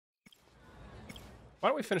Why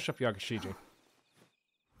don't we finish up Yagashiji?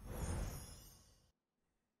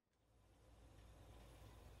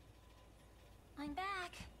 I'm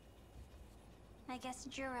back. I guess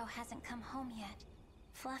Juro hasn't come home yet.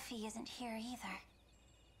 Fluffy isn't here either.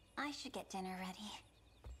 I should get dinner ready.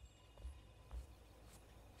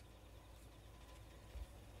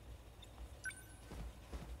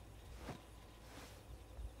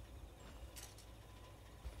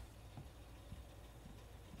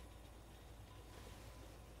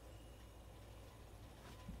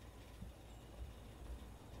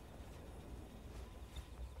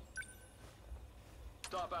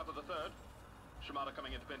 Stop after the third. Shimada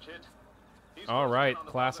coming into pinch hit. All right,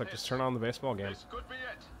 classic. Just turn on the baseball game. This could be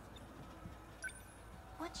it.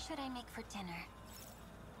 What should I make for dinner?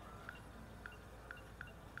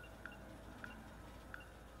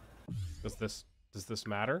 Does this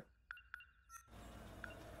matter?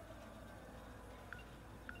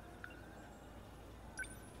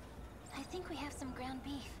 I think we have some ground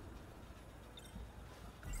beef.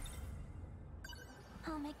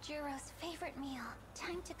 I'll make Juro's favorite meal.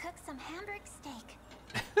 Time to cook some hamburg steak.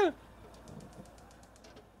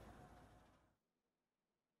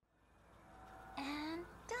 And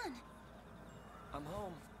done. I'm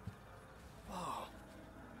home. Whoa.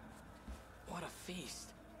 What a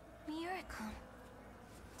feast. Miura-kun.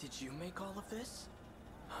 Did you make all of this?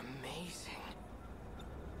 Amazing.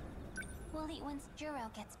 We'll eat once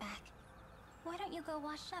Juro gets back. Why don't you go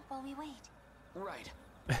wash up while we wait? Right.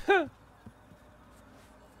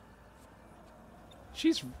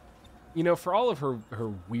 She's, you know, for all of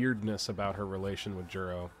her weirdness about her relation with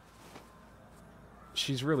Juro,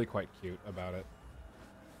 she's really quite cute about it.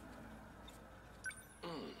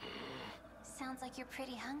 Sounds like you're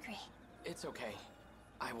pretty hungry. It's okay.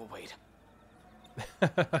 I will wait.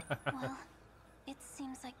 Well, it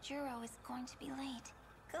seems like Juro is going to be late.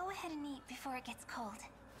 Go ahead and eat before it gets cold.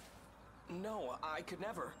 No, I could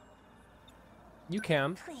never. You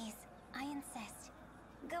can. Please, I insist.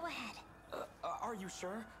 Go ahead. Are you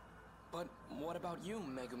sure? But what about you,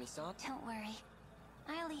 Megumi-san? Don't worry.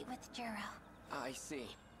 I'll eat with Juro. I see.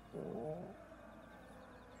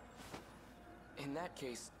 In that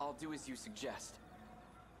case, I'll do as you suggest.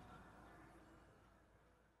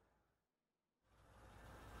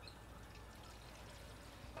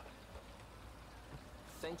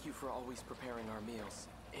 Thank you for always preparing our meals.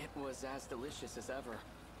 It was as delicious as ever.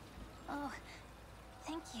 Oh,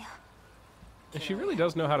 thank you. And she really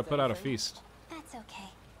does know how to put out a feast. That's okay.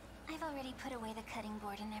 I've already put away the cutting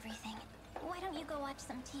board and everything. Why don't you go watch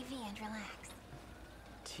some TV and relax?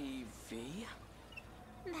 TV?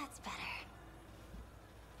 That's better.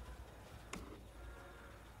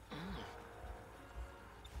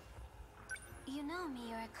 You know,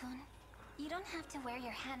 Miura-kun, you don't have to wear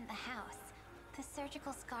your hat in the house. The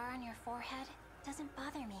surgical scar on your forehead doesn't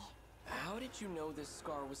bother me. How did you know this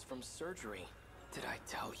scar was from surgery? Did I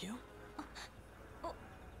tell you?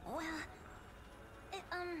 Well,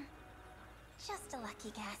 just a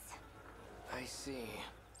lucky guess. I see.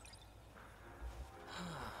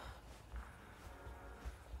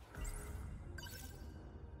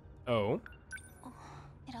 Oh.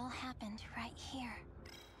 It all happened right here.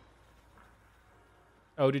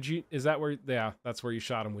 Oh, did you... Is that where... Yeah, that's where you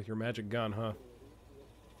shot him with your magic gun, huh?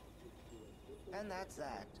 And that's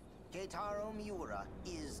that. Keitaro Miura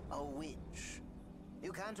is a witch.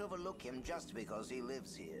 You can't overlook him just because he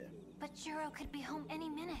lives here. But Juro could be home any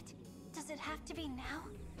minute. Does it have to be now?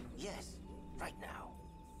 Yes, right now.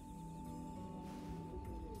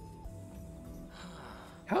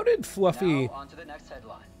 How did Fluffy Now on to the next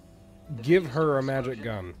headline. give her a magic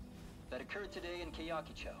gun? That occurred today in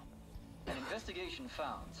Keiyakicho. An investigation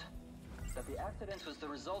found that the accident was the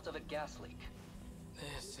result of a gas leak.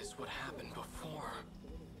 This is what happened before.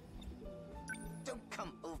 Don't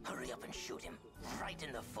come over. Hurry up and shoot him. Right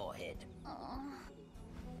in the forehead.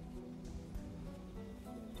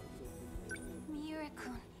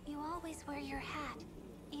 Miura-kun, you always wear your hat,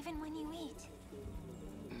 even when you eat.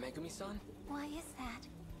 Megumi-san? Why is that?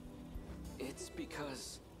 It's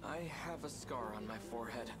because I have a scar on my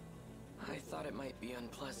forehead. I thought it might be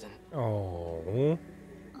unpleasant. Oh.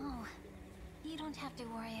 Oh, you don't have to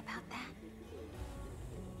worry about that.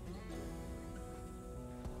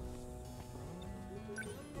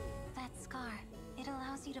 That scar, it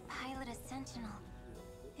allows you to pilot a Sentinel.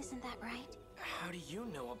 Isn't that right? How do you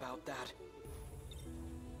know about that?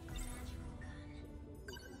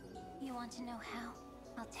 You want to know how?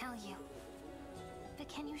 I'll tell you. But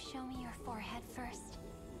can you show me your forehead first?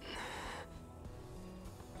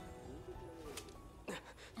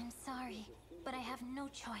 I'm sorry, but I have no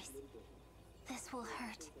choice. This will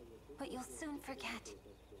hurt, but you'll soon forget.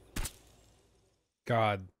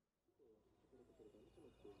 God.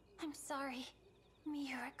 I'm sorry,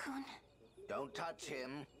 Miura-kun. Don't touch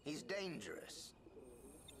him. He's dangerous.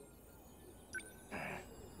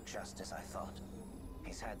 Just as I thought.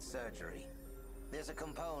 He's had surgery. There's a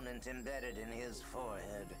component embedded in his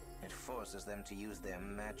forehead. It forces them to use their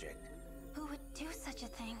magic. Who would do such a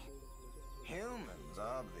thing? Humans,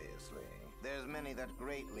 obviously. There's many that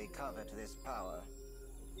greatly covet this power.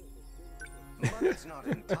 But it's not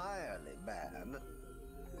entirely bad.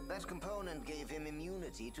 That component gave him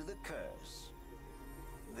immunity to the curse.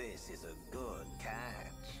 This is a good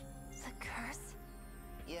catch. The curse?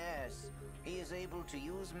 Yes, he is able to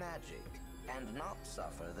use magic and not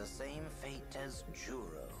suffer the same fate as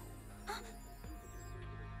Juro.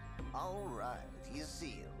 All right, he's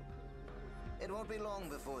sealed. It won't be long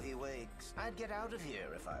before he wakes. I'd get out of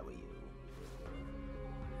here if I were you.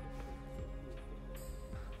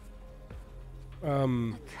 A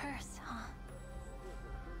curse, huh?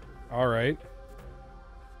 All right.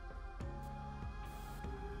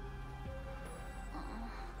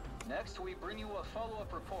 Next, we bring you a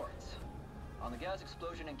follow-up report on the gas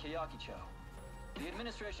explosion in Keiyakicho. The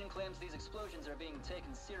administration claims these explosions are being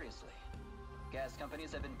taken seriously. Gas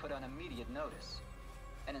companies have been put on immediate notice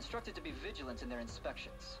and instructed to be vigilant in their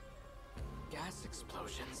inspections. Gas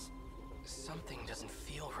explosions? Something doesn't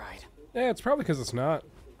feel right. Yeah, it's probably because it's not.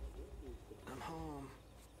 I'm home.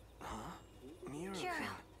 Huh? Miura, Juro.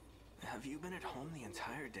 have you been at home the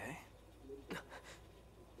entire day?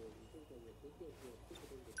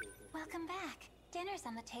 Welcome back. Dinner's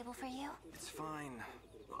on the table for you. It's fine.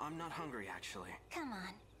 I'm not hungry, actually. Come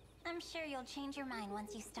on. I'm sure you'll change your mind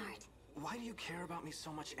once you start. Why do you care about me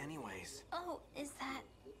so much anyways? Oh, is that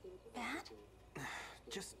bad?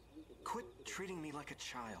 Just quit treating me like a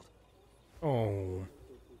child. Oh.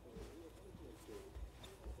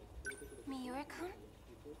 Miura-kun?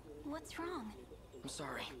 What's wrong? I'm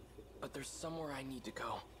sorry, but there's somewhere I need to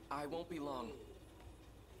go. I won't be long.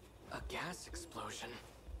 A gas explosion?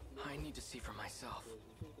 I need to see for myself.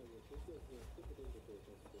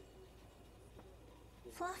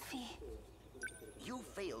 Fluffy. You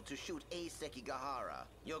failed to shoot a Sekigahara.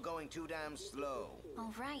 You're going too damn slow.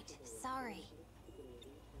 All right, sorry.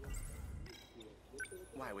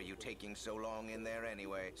 Why were you taking so long in there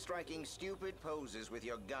anyway? Striking stupid poses with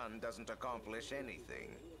your gun doesn't accomplish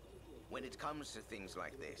anything. When it comes to things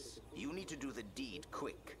like this, you need to do the deed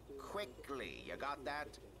quick. Quickly, you got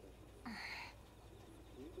that?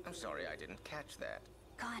 I'm sorry I didn't catch that.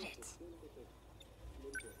 Got it.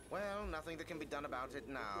 Well, nothing that can be done about it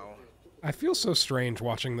now. I feel so strange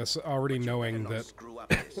watching this, already knowing that Screw up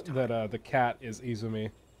this time. that the cat is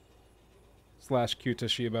Izumi /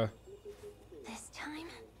 Kyutashiba. This time?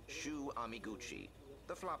 Shu Amiguchi,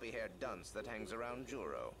 the floppy-haired dunce that hangs around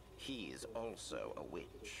Juro. He's also a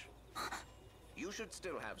witch. You should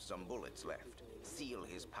still have some bullets left. Seal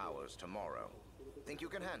his powers tomorrow. Think you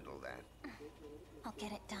can handle that? I'll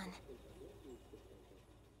get it done.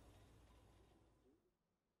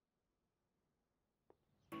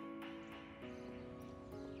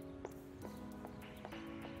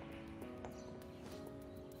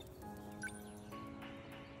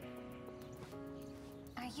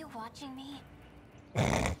 Are you watching me?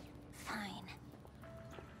 Fine.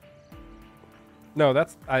 No,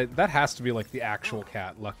 that has to be like the actual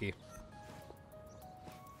cat, Lucky.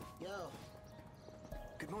 Yo.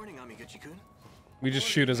 Good morning, Amiguchi-kun. We just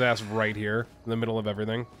shoot his ass right here, in the middle of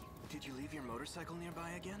everything. Did you leave your motorcycle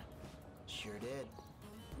nearby again? Sure did.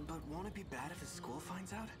 But won't it be bad if the school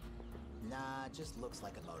finds out? Nah, it just looks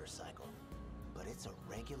like a motorcycle. But it's a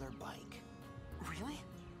regular bike. Really?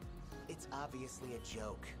 It's obviously a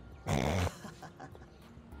joke.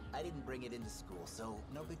 I didn't bring it into school, so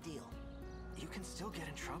no big deal. You can still get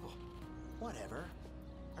in trouble. Whatever.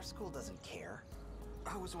 Our school doesn't care.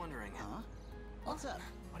 I was wondering. Huh? What's up?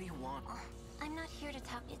 What do you want? I'm not here to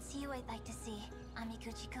talk. It's you I'd like to see,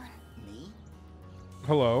 Amiguchi-kun. Me?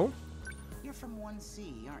 Hello? You're from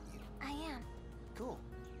 1C, aren't you? I am. Cool.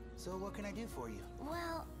 So what can I do for you?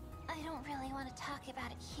 Well, I don't really want to talk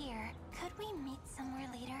about it here. Could we meet somewhere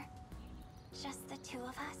later? Just the two of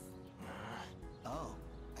us? Oh,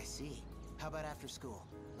 I see. How about after school?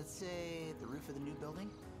 Let's say the roof of the new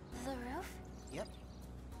building? The roof? Yep.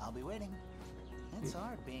 I'll be waiting. It's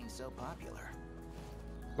hard being so popular.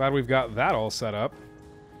 Glad we've got that all set up.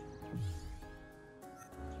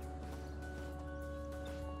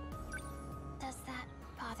 Does that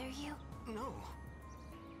bother you? No.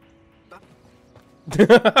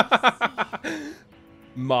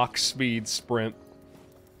 Mach speed sprint.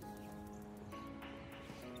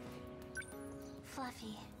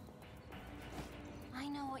 Fluffy. I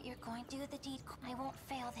know what you're going to do. The deed. I won't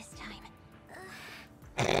fail this time.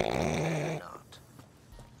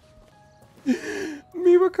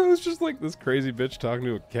 was just like this crazy bitch talking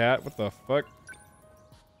to a cat. What the fuck?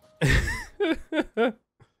 So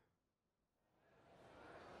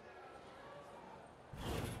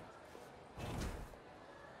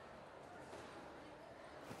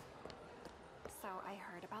I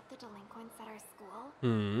heard about the delinquents at our school.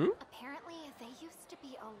 Hmm? Apparently, they used to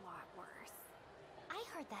be a lot worse. I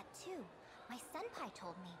heard that too. My senpai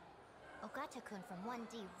told me. Ogata-kun from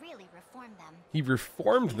 1D really reformed them. He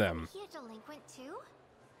reformed them. Isn't he a delinquent too?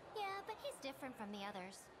 Yeah, but he's different from the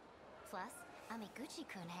others. Plus,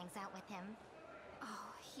 Amiguchi-kun hangs out with him.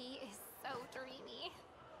 Oh, he is so dreamy.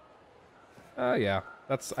 Yeah.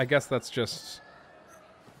 I guess that's just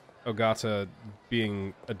Ogata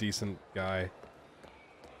being a decent guy.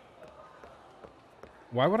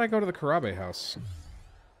 Why would I go to the Karabe house?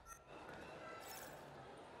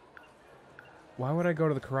 Why would I go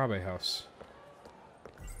to the Karabe house?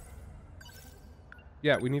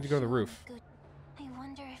 Yeah, we need to go to the roof. Good. I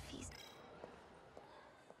wonder if he's...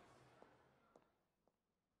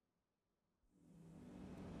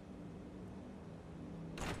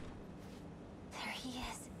 There he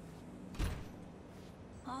is.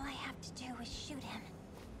 All I have to do is shoot him.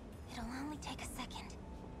 It'll only take a second.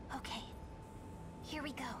 Okay. Here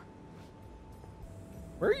we go.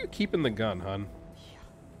 Where are you keeping the gun, hun?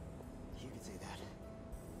 You could say that.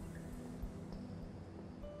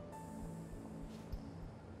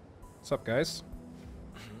 What's up, guys?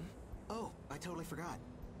 Oh, I totally forgot.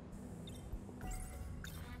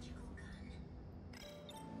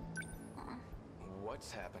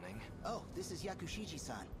 What's happening? Oh, this is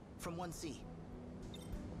Yakushiji-san from 1C.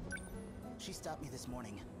 She stopped me this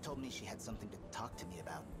morning, told me she had something to talk to me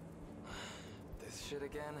about. This shit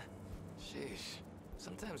again? Sheesh.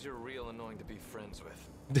 Sometimes you're real annoying to be friends with.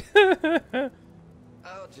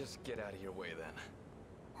 I'll just get out of your way then.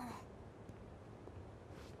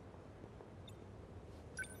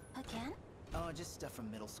 Again? Oh, just stuff from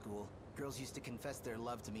middle school. Girls used to confess their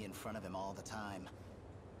love to me in front of him all the time.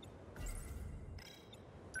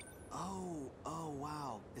 Oh,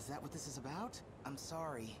 wow. Is that what this is about? I'm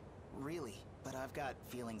sorry. Really. But I've got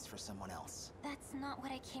feelings for someone else. That's not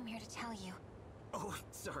what I came here to tell you. Oh,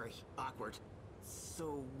 sorry. Awkward.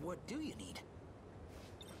 So, what do you need?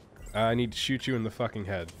 I need to shoot you in the fucking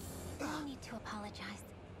head. No need to apologize.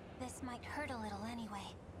 This might hurt a little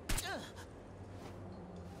anyway.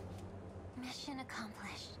 Mission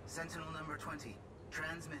accomplished. Sentinel number 20.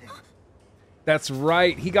 Transmitting. That's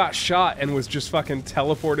right. He got shot and was just fucking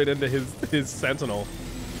teleported into his Sentinel.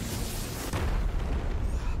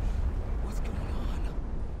 What's going on?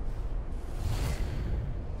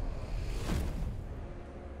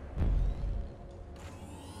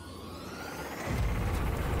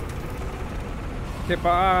 Okay,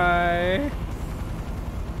 bye.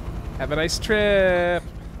 Have a nice trip.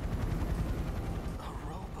 A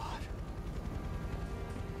robot?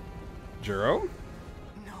 Juro?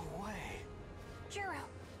 No way. Juro!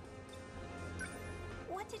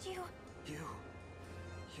 What did you...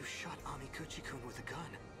 You shot Amiguchi-kun with a gun,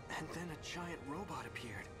 and then a giant robot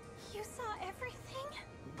appeared. You saw everything?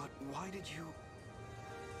 But why did you...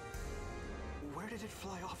 Where did it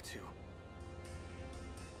fly off to?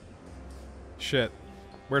 Shit.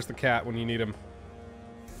 Where's the cat when you need him?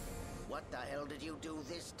 What the hell did you do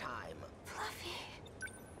this time? Fluffy.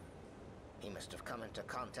 He must have come into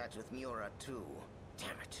contact with Miura too.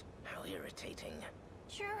 Damn it, how irritating.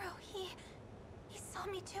 Juro, he saw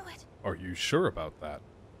me do it. Are you sure about that?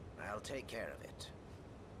 I'll take care of it.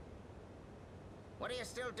 What are you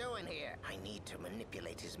still doing here? I need to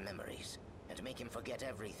manipulate his memories and make him forget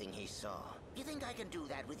everything he saw. You think I can do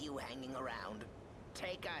that with you hanging around?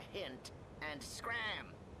 Take a hint and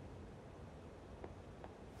scram!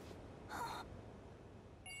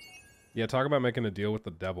 Yeah, talk about making a deal with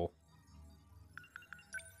the devil.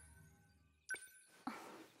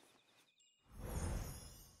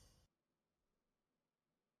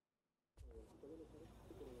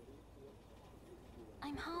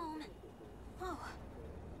 I'm home. Oh,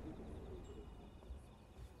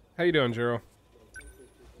 How you doing, Juro?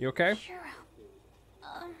 You okay? Juro.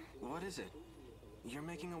 What is it? You're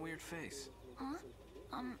making a weird face. Huh?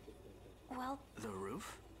 Well, The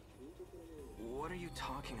roof? What are you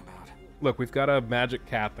talking about? Look, we've got a magic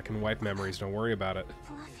cat that can wipe memories. Don't worry about it.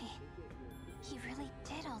 Fluffy. He really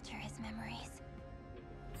did alter his memories.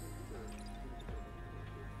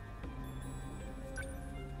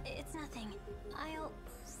 It's nothing. I'll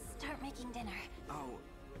start making dinner. Oh,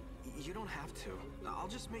 you don't have to. I'll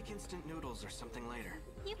just make instant noodles or something later.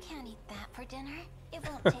 You can't eat that for dinner. It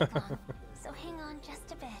won't take long. So hang on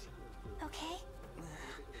just a bit. Okay?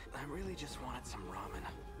 I really just wanted some ramen.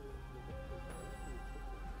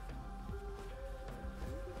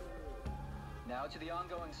 Now to the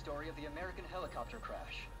ongoing story of the American helicopter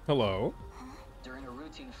crash. Hello. During a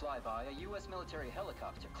routine flyby, a U.S. military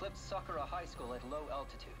helicopter clipped Sakura High School at low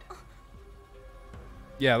altitude.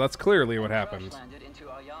 Yeah, that's clearly what And happened. crash-landed into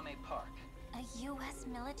Ayame Park. A U.S.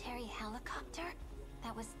 military helicopter?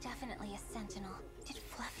 That was definitely a Sentinel. Did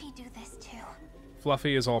Fluffy do this too?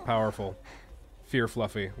 Fluffy is all powerful. Fear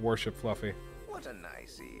Fluffy. Worship Fluffy. What a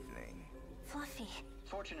nice evening. Fluffy.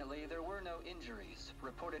 Fortunately, there were no injuries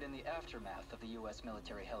reported in the aftermath of the U.S.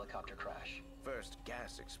 military helicopter crash. First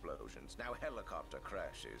gas explosions, now helicopter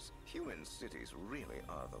crashes. Human cities really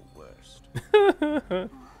are the worst.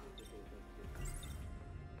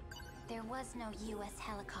 There was no U.S.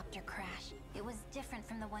 helicopter crash. It was different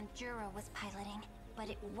from the one Juro was piloting, but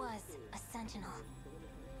it was a Sentinel.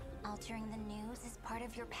 Altering the news is part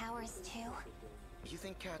of your powers too? You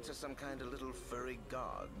think cats are some kind of little furry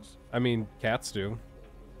gods? I mean, cats do.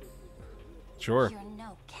 Sure. You're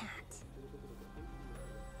no cat.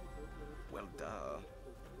 Well, duh.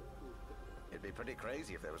 It'd be pretty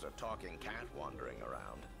crazy if there was a talking cat wandering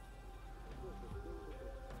around.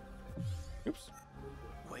 Oops.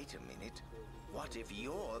 Wait a minute. What if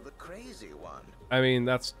you're the crazy one? I mean,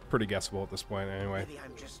 that's pretty guessable at this point anyway. Maybe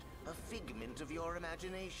I'm just a figment of your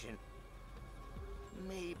imagination.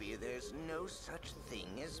 Maybe there's no such thing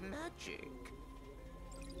as magic.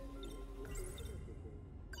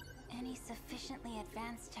 Any sufficiently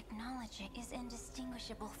advanced technology is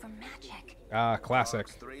indistinguishable from magic. Ah, classic.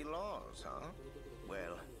 God's 3 laws, huh?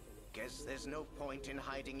 Well, guess there's no point in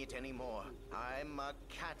hiding it anymore. I'm a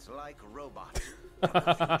cat-like robot.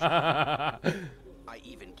 I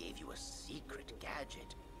even gave you a secret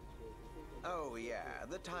gadget. Oh yeah,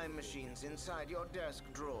 the time machine's inside your desk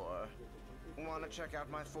drawer. Wanna check out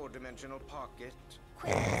my 4-dimensional pocket?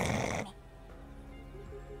 Quick, listen to me.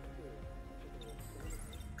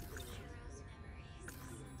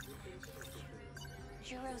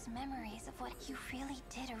 Juro's memories of what you really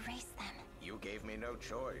did erase them. You gave me no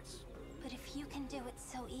choice. But if you can do it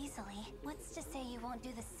so easily, what's to say you won't do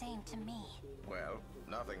the same to me? Well,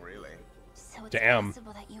 nothing really. So it's Damn.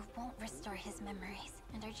 possible that you won't restore his memories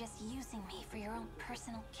and are just using me for your own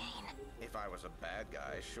personal gain. If I was a bad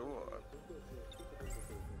guy, sure.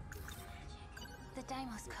 The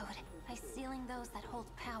Daimos Code. By sealing those that hold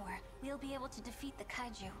power, we'll be able to defeat the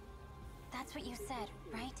kaiju. That's what you said,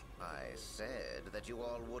 right? I said that you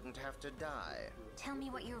all wouldn't have to die. Tell me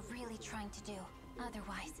what you're really trying to do.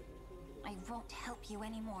 Otherwise, I won't help you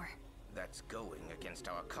anymore. That's going against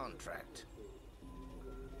our contract.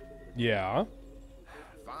 Yeah.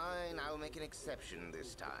 Fine, I'll make an exception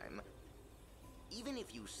this time. Even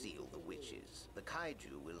if you seal the witches, the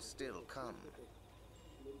kaiju will still come.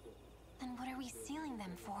 Then what are we sealing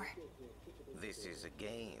them for? This is a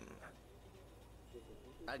game.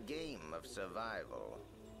 A game of survival.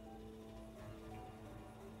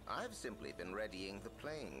 I've simply been readying the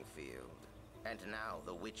playing field. And now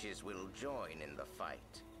the witches will join in the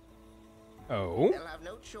fight. Oh? They'll have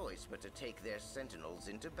no choice but to take their sentinels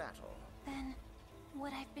into battle. Then,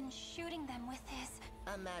 what I've been shooting them with is...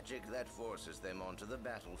 A magic that forces them onto the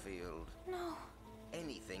battlefield. No.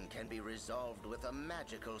 Anything can be resolved with a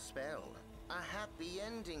magical spell. A happy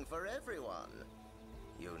ending for everyone.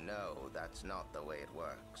 You know that's not the way it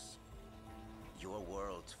works. Your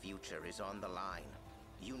world's future is on the line.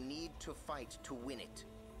 You need to fight to win it.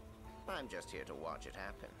 I'm just here to watch it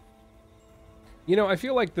happen. You know, I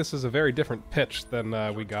feel like this is a very different pitch than we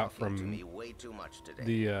You're got talking to from me way too much today.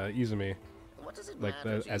 the Izumi. What does it like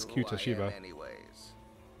matter the- to as you who Kyuta I Shiba. am anyways?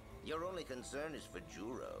 Your only concern is for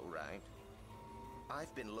Juro, right?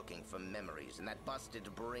 I've been looking for memories in that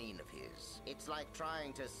busted brain of his. It's like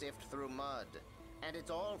trying to sift through mud, and it's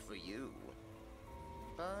all for you.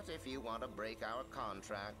 But if you want to break our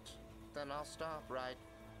contract, then I'll stop, right?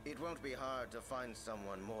 It won't be hard to find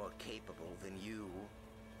someone more capable than you.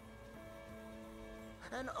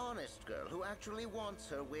 An honest girl who actually wants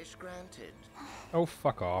her wish granted. Oh,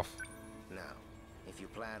 fuck off. Now, if you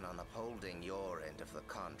plan on upholding your end of the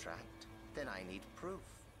contract, then I need proof.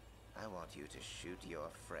 I want you to shoot your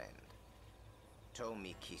friend,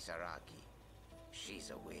 Tomi Kisaragi. She's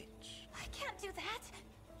a witch. I can't do that!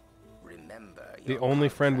 Remember The your only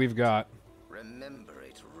friend contract. we've got. Remember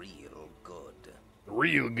it real good.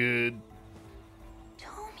 Real good.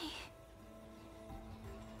 Tommy!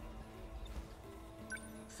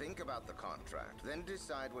 Think about the contract, then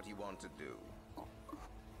decide what you want to do.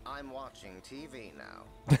 I'm watching TV now.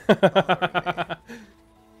 Bother me.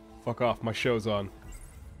 Fuck off, my show's on.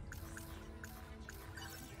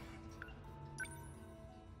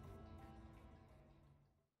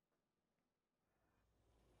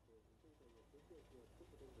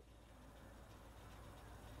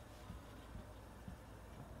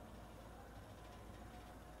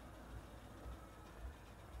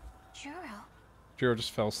 Juro. Jiro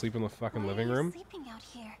just fell asleep in the fucking living Why are you room. sleeping out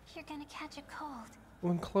here? You're gonna catch a cold.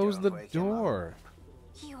 Well, then close Don't the wake him up. door.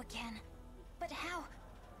 You again. But how?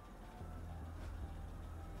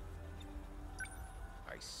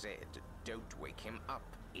 I said, don't wake him up,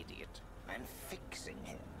 idiot. I'm fixing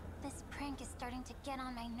him. This prank is starting to get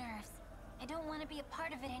on my nerves. I don't want to be a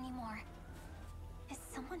part of it anymore. Is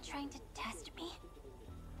someone trying to test me?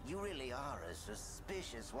 You really are a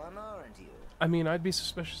suspicious one, aren't you? I mean, I'd be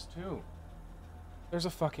suspicious too. There's a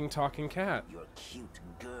fucking talking cat. Your cute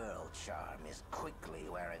girl charm is quickly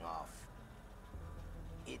wearing off.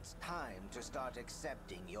 It's time to start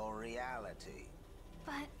accepting your reality.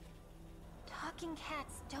 But talking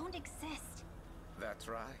cats don't exist. That's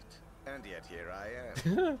right. And yet here I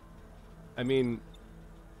am. I mean,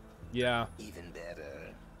 yeah. Even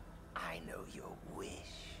better, I know your wish.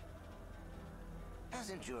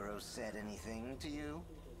 Hasn't Juro said anything to you?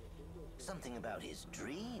 Something about his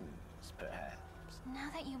dreams, perhaps? Now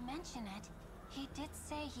that you mention it, he did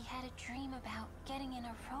say he had a dream about getting in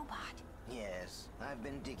a robot. Yes, I've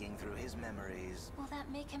been digging through his memories. Will that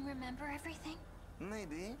make him remember everything?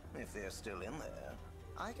 Maybe, if they're still in there.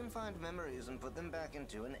 I can find memories and put them back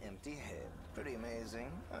into an empty head. Pretty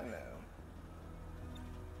amazing, I know.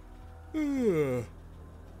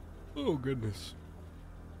 Oh, goodness.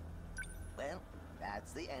 Well,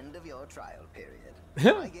 that's the end of your trial period.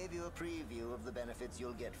 I gave you a preview of the benefits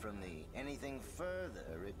you'll get from me. Anything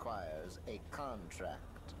further requires a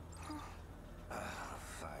contract.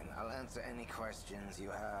 Fine, I'll answer any questions you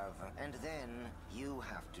have, and then you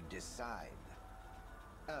have to decide.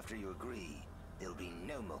 After you agree, there'll be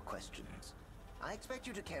no more questions. I expect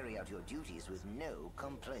you to carry out your duties with no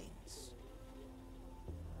complaints.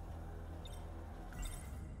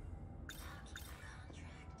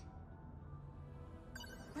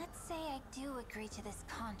 Let's say I do agree to this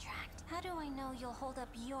contract. How do I know you'll hold up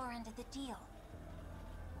your end of the deal?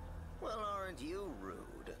 Well, aren't you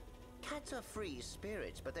rude? Cats are free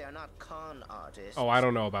spirits, but they are not con artists. Oh, I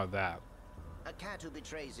don't know about that. A cat who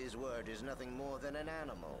betrays his word is nothing more than an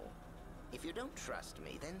animal. If you don't trust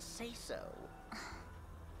me, then say so.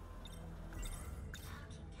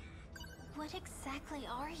 What exactly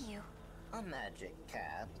are you? A magic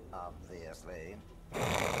cat, obviously.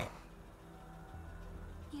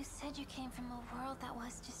 You said you came from a world that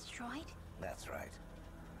was destroyed? That's right.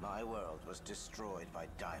 My world was destroyed by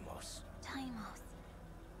Deimos. Deimos.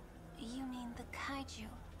 You mean the kaiju,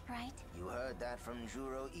 right? You heard that from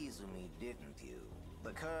Juro Izumi, didn't you?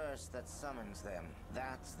 The curse that summons them,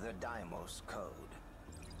 that's the Deimos code.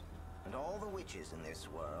 And all the witches in this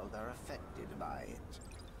world are affected by it.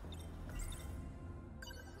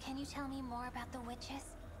 Can you tell me more about the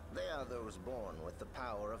witches? They are those born with the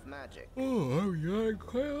power of magic. Oh, yeah,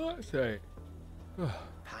 quite a lot to say.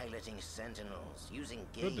 Piloting Sentinels, using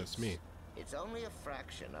gates. Goodness me. It's only a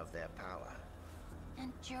fraction of their power.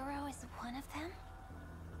 And Juro is one of them?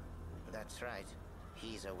 That's right.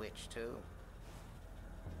 He's a witch too.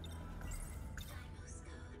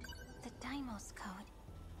 The Deimos code.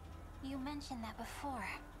 You mentioned that before.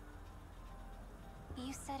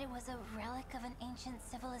 You said it was a relic of an ancient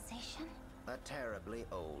civilization? A terribly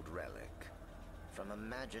old relic. From a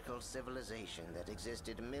magical civilization that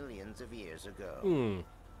existed millions of years ago.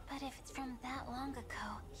 But if it's from that long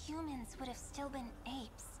ago, humans would have still been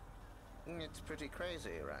apes. It's pretty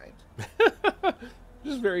crazy, right?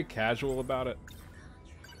 Just very casual about it.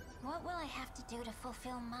 What will I have to do to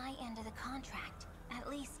fulfill my end of the contract? At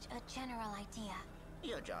least a general idea.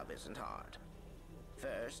 Your job isn't hard.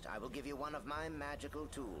 First, I will give you one of my magical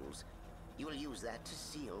tools. You will use that to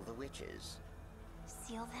seal the witches.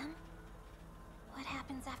 Seal them? What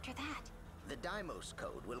happens after that? The Deimos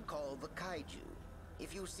code will call the kaiju.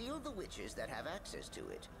 If you seal the witches that have access to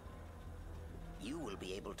it, you will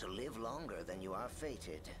be able to live longer than you are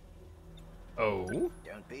fated. Oh?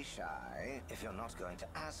 Don't be shy if you're not going to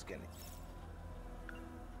ask any.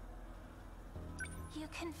 You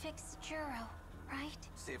can fix Juro, right?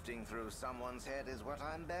 Sifting through someone's head is what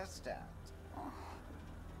I'm best at. Oh.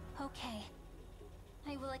 Okay.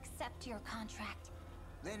 I will accept your contract.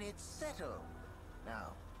 Then it's settled.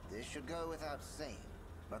 Now, this should go without saying,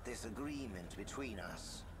 but this agreement between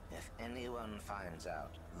us, if anyone finds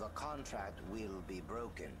out, the contract will be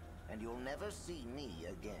broken, and you'll never see me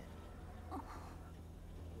again. Oh.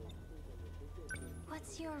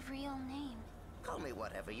 What's your real name? Call me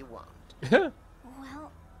whatever you want.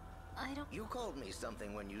 Well, I don't... You called me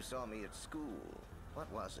something when you saw me at school.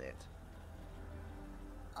 What was it?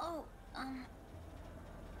 Oh,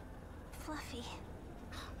 Fluffy.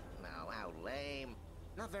 Now, how lame.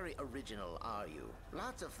 Not very original, are you?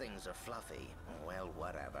 Lots of things are fluffy. Well,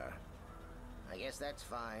 whatever. I guess that's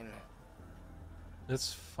fine.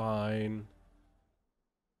 It's fine.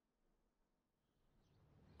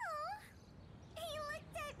 He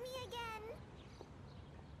looked at me again.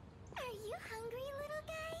 Are you hungry, little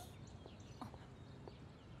guy?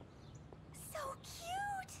 So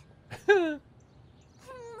cute.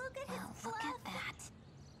 Look at his fluff. Look at that.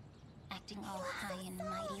 Acting all high and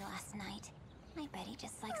mighty last night. I bet he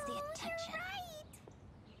just likes the attention. You're right.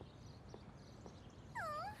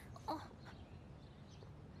 Oh.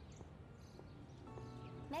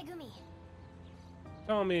 Megumi.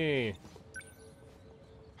 Tommy.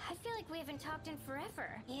 I feel like we haven't talked in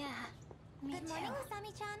forever. Yeah. Good morning,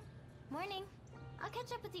 Asami-chan. Morning. I'll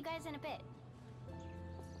catch up with you guys in a bit.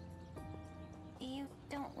 You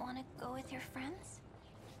don't want to go with your friends?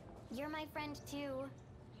 You're my friend too.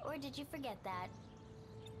 Or did you forget that?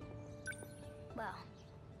 Well,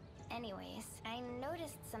 anyways, I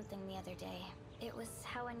noticed something the other day. It was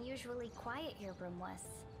how unusually quiet your room was.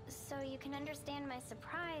 So you can understand my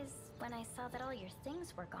surprise when I saw that all your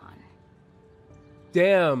things were gone.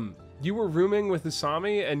 Damn, you were rooming with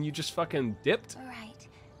Usami and you just fucking dipped? Right.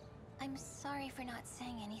 I'm sorry for not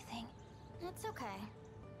saying anything. That's okay.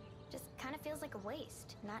 Just kind of feels like a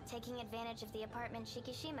waste, not taking advantage of the apartment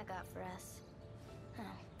Shikishima got for us.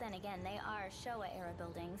 Then again, they are Showa-era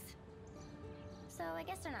buildings. So I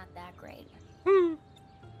guess they're not that great.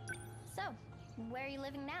 So, where are you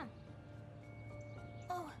living now?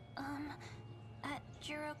 Oh, at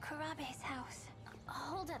Jiro Kurabe's house.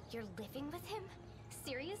 Hold up, you're living with him?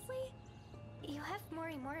 Seriously? You have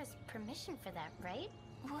Morimura's permission for that, right?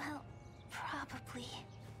 Well, probably.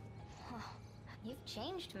 Well, you've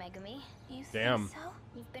changed, Megumi. You Damn. think so?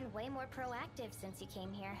 You've been way more proactive since you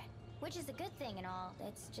came here. Which is a good thing and all.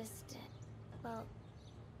 It's just... well,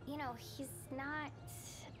 you know, he's not...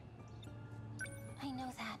 I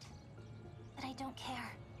know that. But I don't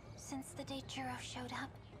care. Since the day Jiro showed up,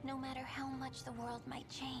 no matter how much the world might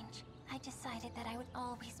change, I decided that I would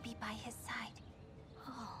always be by his side.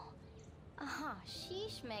 Oh. Uh-huh.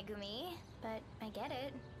 Sheesh, Megumi. But I get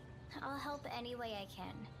it. I'll help any way I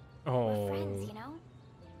can. Oh. We're friends, you know?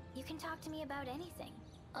 You can talk to me about anything.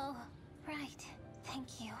 Oh, right.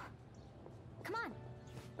 Thank you. Come on.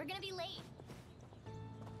 We're gonna be late.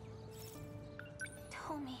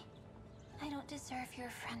 Tomi, I don't deserve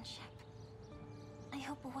your friendship. I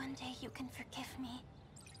hope one day you can forgive me.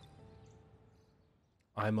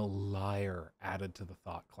 I'm a liar added to the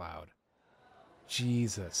thought cloud.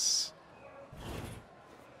 Jesus.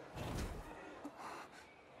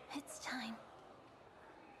 It's time.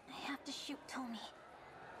 I have to shoot Tomi.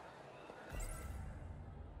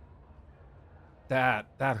 That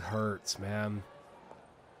hurts, man.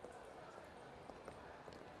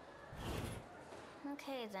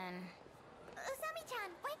 Okay, then.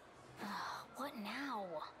 Usami-chan, wait! What now?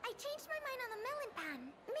 I changed my mind on the melon pan.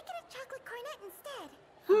 Make it a chocolate cornet instead.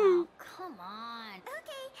 Oh, come on.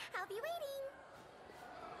 Okay, I'll be waiting.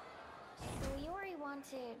 So Yori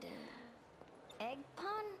wanted... egg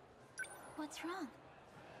pun? What's wrong?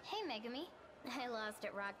 Hey, Megumi. I lost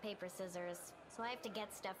at rock, paper, scissors, so I have to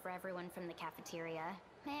get stuff for everyone from the cafeteria.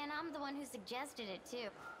 Man, I'm the one who suggested it,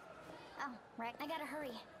 too. Oh, right, I gotta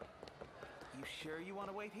hurry. You sure you want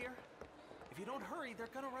to wait here? If you don't hurry, they're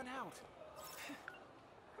gonna run out.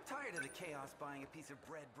 I'm tired of the chaos buying a piece of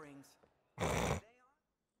bread brings.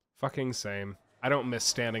 Fucking same. I don't miss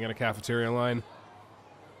standing in a cafeteria line.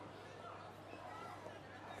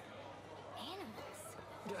 Animals.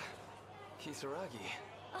 Kisaragi.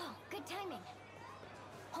 Oh, good timing.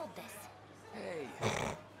 Hold this. Hey.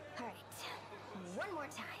 All right. One more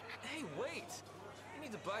time. Hey, wait! You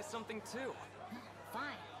need to buy something too.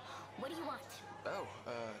 Fine. What do you want? Oh,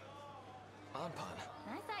 Anpan.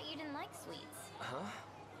 I thought you didn't like sweets. Huh?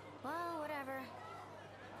 Well, whatever.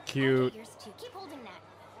 Cute. I'll get yours too. Keep holding that.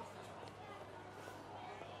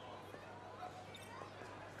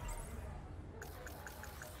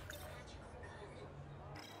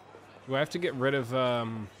 Do I have to get rid of,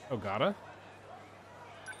 Ogata?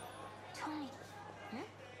 Tony.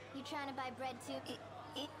 You trying to buy bread too?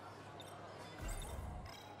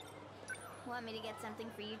 Want me to get something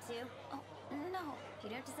for you too? Oh, no. If you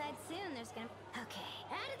don't decide soon, there's gonna... Okay.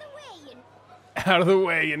 Out of the way, you... Out of the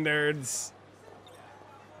way, you nerds.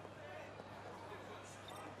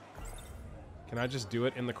 Can I just do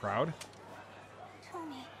it in the crowd?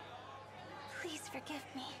 Tony, please forgive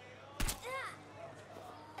me.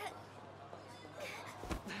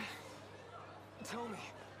 Tell me,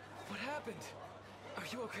 what happened? Are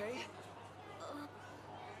you okay?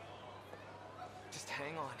 Just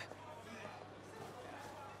hang on.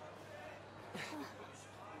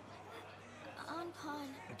 Anpan.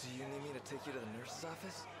 Do you need me to take you to the nurse's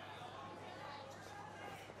office?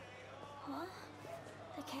 Huh?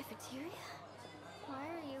 Cafeteria? Why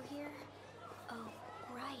are you here? Oh,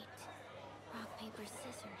 right. Rock, paper,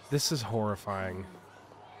 scissors. This is horrifying.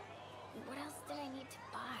 What else did I need to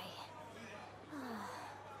buy?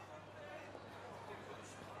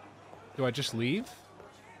 Do I just leave?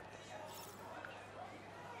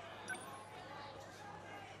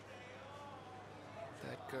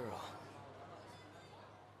 That girl.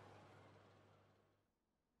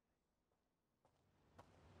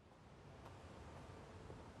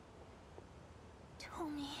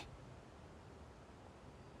 Tommy.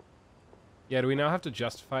 Yeah, do we now have to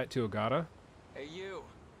justify it to Agata? Hey, you.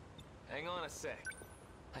 Hang on a sec.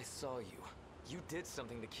 I saw you. You did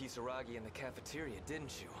something to Kisaragi in the cafeteria,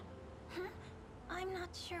 didn't you? Huh? I'm not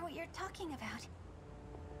sure what you're talking about.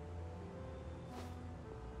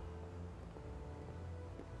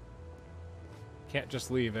 Can't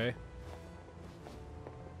just leave, eh?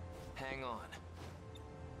 Hang on.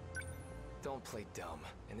 Don't play dumb.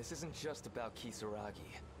 And this isn't just about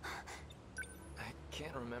Kisaragi. I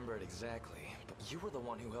can't remember it exactly, but you were the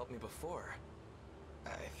one who helped me before.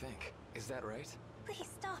 I think. Is that right? Please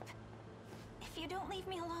stop. If you don't leave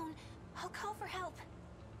me alone, I'll call for help.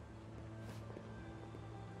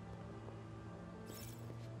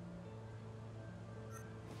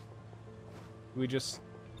 We just...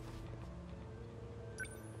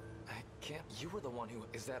 I can't. You were the one who...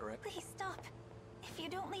 Is that right? Please stop. If you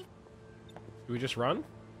don't leave... Do we just run?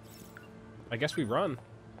 I guess we run.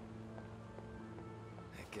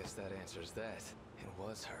 I guess that answers that. It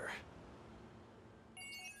was her.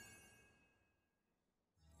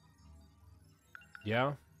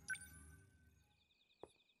 Yeah?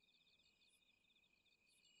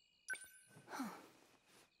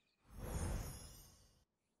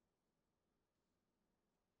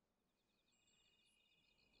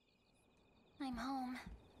 I'm home.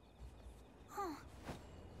 Oh.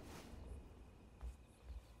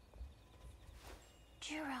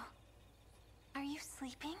 Juro, are you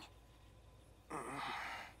sleeping?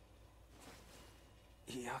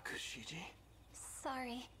 Yakushiji?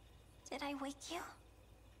 Sorry. Did I wake you?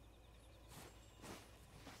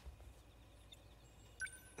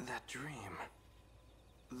 That dream.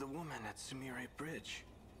 The woman at Sumire Bridge.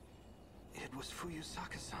 It was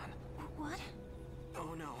Fuyusaka-san. What?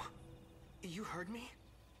 Oh no. You heard me?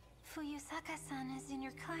 Fuyusaka-san is in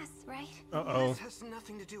your class, right? Uh-oh. This has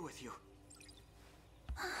nothing to do with you.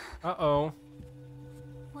 Uh-oh.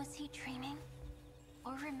 Was he dreaming?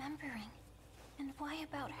 Or remembering? And why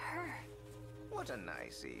about her? What a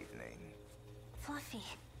nice evening. Fluffy,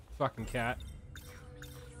 Fucking cat.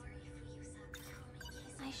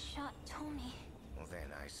 I shot Tommy. Well,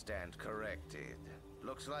 then I stand corrected.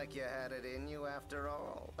 Looks like you had it in you after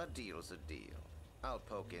all. A deal's a deal. I'll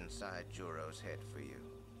poke inside Juro's head for you.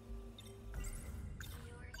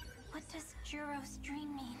 What does Juro's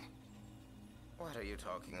dream mean? What are you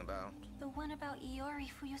talking about? The one about Iori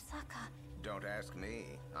Fuyusaka. Don't ask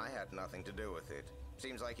me. I had nothing to do with it.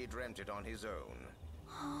 Seems like he dreamt it on his own.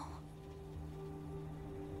 Oh.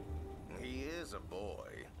 He is a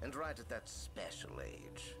boy, and right at that special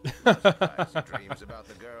age. No surprise he dreams about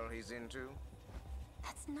the girl he's into.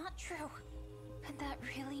 That's not true. Could that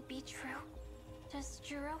really be true? Does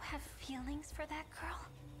Juro have feelings for that girl?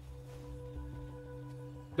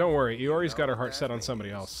 Don't worry, Iori's got her heart set on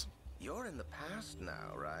somebody else. You're in the past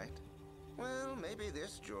now, right? Well, maybe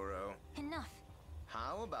this, Juro. Enough.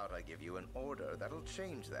 How about I give you an order that'll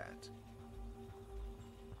change that?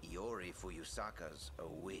 Iori Fuyusaka's a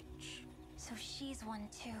witch. So she's one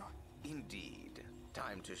too. Indeed.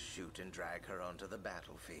 Time to shoot and drag her onto the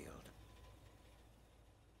battlefield.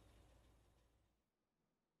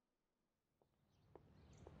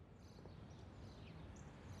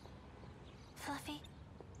 Fluffy?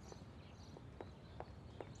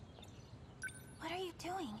 What are you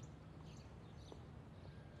doing?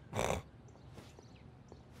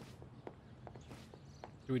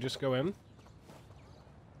 Do we just go in?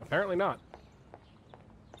 Apparently not.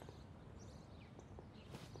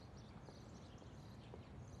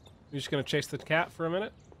 You're just gonna chase the cat for a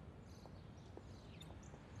minute?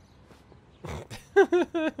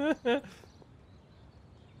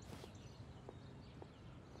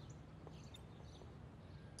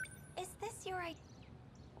 Is this your idea?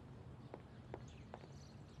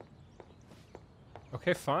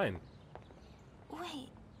 Okay, fine. Wait.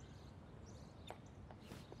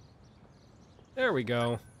 There we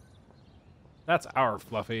go. That's our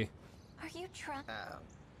Fluffy. Are you trying?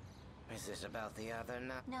 Is this about the other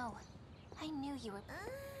night? No. I knew you were...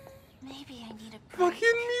 Maybe I need a break.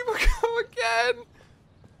 Fucking Nemo again!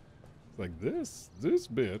 Like this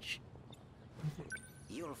bitch.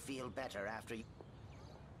 You'll feel better after you...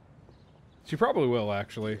 She probably will,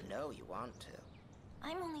 actually. You know you want to.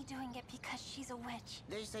 I'm only doing it because she's a witch.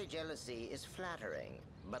 They say jealousy is flattering,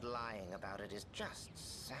 but lying about it is just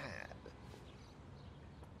sad.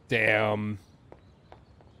 Damn.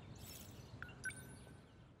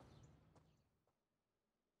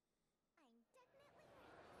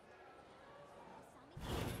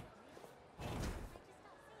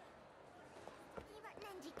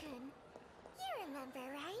 You remember,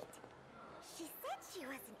 right? She said she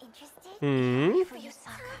wasn't interested. Hmm? But it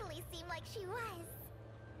totally seemed like she was.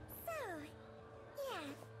 So, yeah,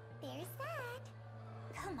 there's that.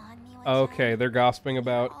 Come on, Miwa. Okay, they're gossiping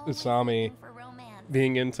about Usami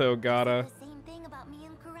being into Ogata. The same thing about me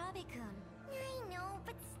and Kurabe-kun. I know,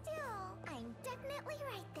 but still, I'm definitely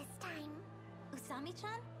right this time.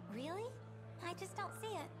 Usami-chan? Really? I just don't see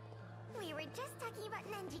it. We were just talking about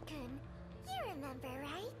Nenji-kun. You remember,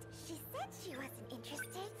 right? She said she wasn't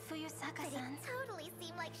interested. But Fuyusaka-san. it totally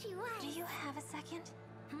seemed like she was. Do you have a second?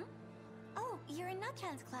 Hmm? Oh, you're in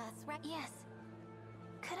Natchan's class, right? Yes.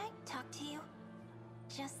 Could I talk to you?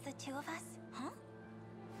 Just the two of us? Huh?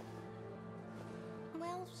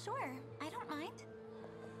 Well, sure. I don't mind.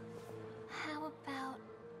 How about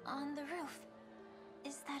on the roof?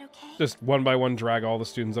 Is that okay? Just one by one drag all the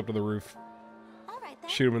students up to the roof. All right, then.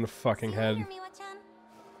 Shoot him in the fucking See you head. later, Miwa-chan.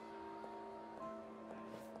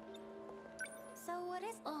 So what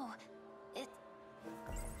is... Oh, it...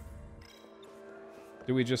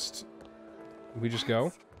 Do we just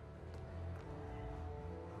go?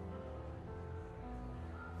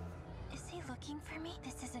 Is he looking for me?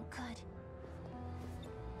 This isn't good.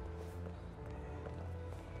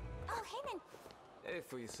 Oh, hey, Hey,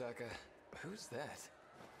 Fuyusaka. Who's that?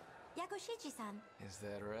 Yakushiji-san. Is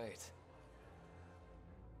that right?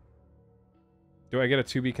 Do I get a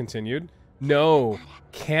to be continued? No.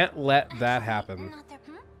 Can't let that happen. Not there,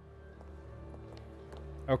 hmm?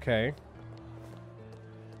 Okay.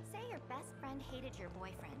 Say your best friend hated your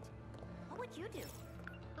boyfriend. What would you do?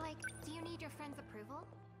 Like, do you need your friend's approval?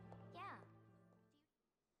 Yeah.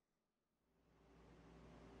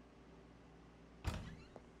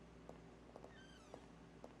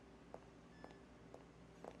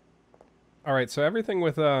 All right, so everything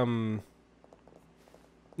with No,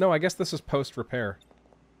 I guess this is post repair.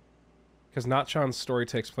 Cuz Natchan's story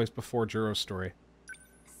takes place before Juro's story.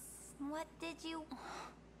 What did you...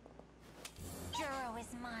 Juro is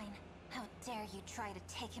mine. How dare you try to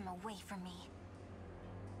take him away from me?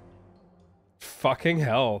 Fucking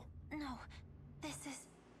hell. No, this is...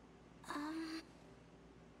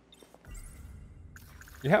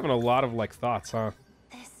 You're having a lot of like thoughts, huh?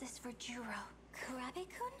 This is for Juro.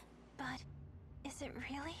 Kurabe-kun? But is it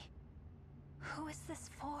really? Who is this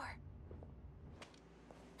for?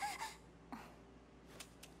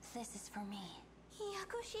 This is for me.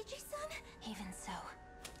 Yakushiji-san? Even so.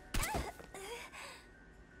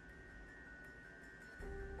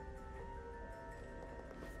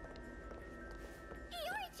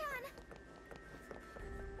 Yuri-chan!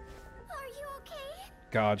 Are you okay?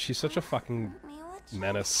 God, she's such a fucking Miwa-chan?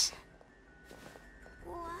 menace.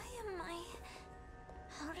 Why am I...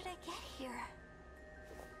 How did I get here?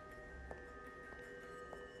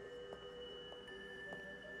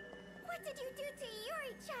 What did you do to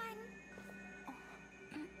Yuri-chan?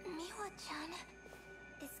 Miwa-chan?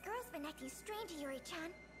 This girl's been acting strange,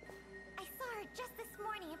 Yuri-chan. I saw her just this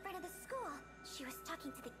morning in front of the school. She was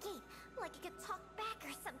talking to the gate, like it could talk back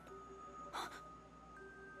or something.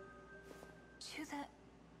 To the...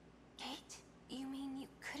 gate? You mean you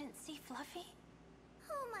couldn't see Fluffy?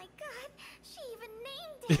 Oh my god, she even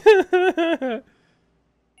named it!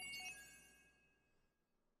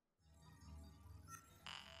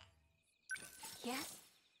 Yes?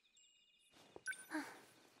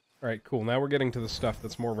 Alright, cool. Now we're getting to the stuff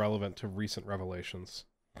that's more relevant to recent revelations.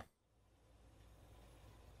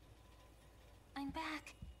 I'm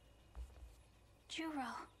back. Juro.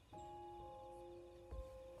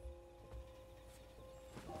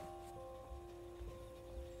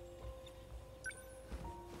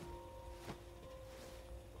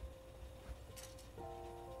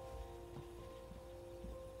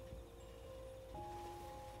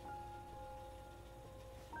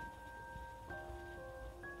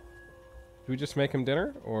 Do we just make him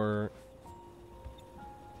dinner, or...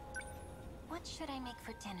 What should I make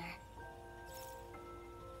for dinner?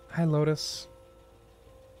 Hi, Lotus.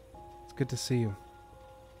 It's good to see you.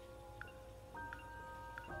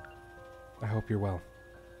 I hope you're well.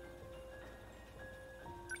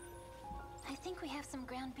 I think we have some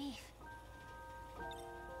ground beef.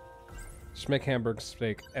 Just make hamburg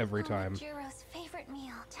steak every time. Juro's favorite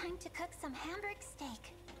meal. Time to cook some hamburg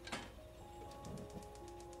steak.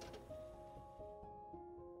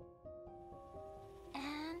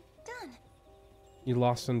 You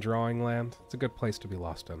lost in drawing land? It's a good place to be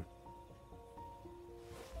lost in.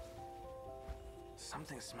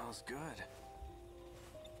 Something smells good.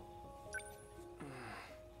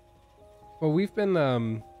 Well, we've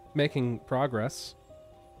been making progress.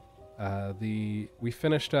 We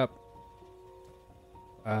finished up.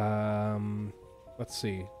 Let's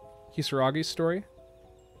see, Kisaragi's story.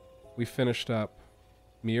 We finished up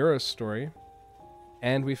Miura's story,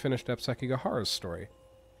 and we finished up Sekigahara's story.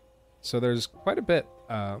 So there's quite a bit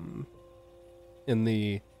in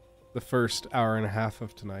the first hour and a half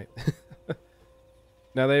of tonight.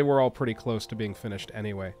 Now they were all pretty close to being finished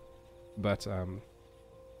anyway, but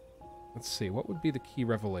let's see, what would be the key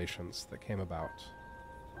revelations that came about?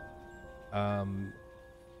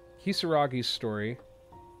 Kisaragi's story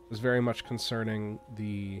was very much concerning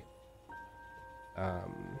the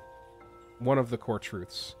one of the core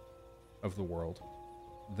truths of the world,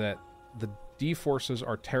 that the D-forces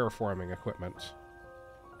are terraforming equipment,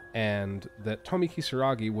 and that Tomi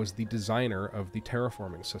Kisaragi was the designer of the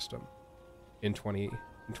terraforming system in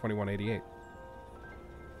 2188.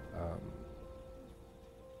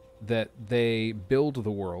 That they build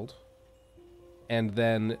the world, and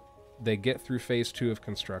then they get through phase 2 of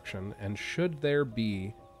construction, and should there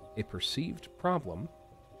be a perceived problem,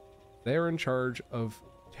 they're in charge of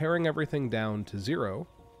tearing everything down to 0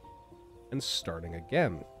 and starting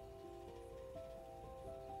again.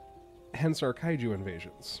 Hence our kaiju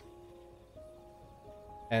invasions.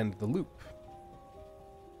 And the loop.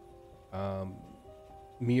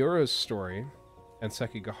 Miura's story and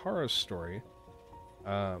Sekigahara's story.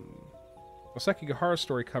 Well, Sekigahara's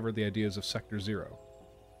story covered the ideas of Sector 0.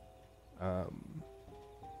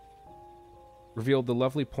 Revealed the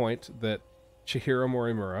lovely point that Chihiro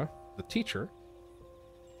Morimura, the teacher,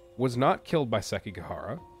 was not killed by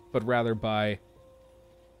Sekigahara, but rather by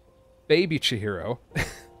baby Chihiro,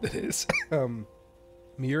 that is,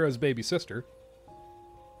 Miura's baby sister,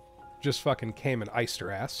 just fucking came and iced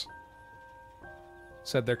her ass.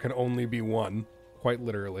 Said there can only be one, quite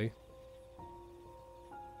literally.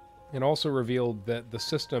 And also revealed that the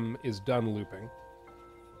system is done looping.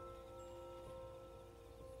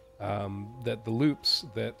 That the loops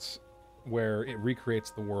where it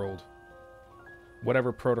recreates the world,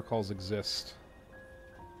 whatever protocols exist,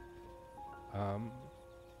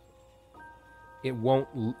 it won't,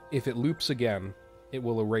 if it loops again, it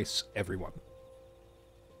will erase everyone.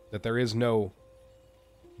 That there is no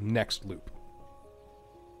next loop.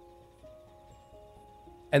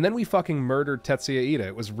 And then we fucking murdered Tetsuya Ida.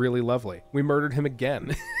 It was really lovely. We murdered him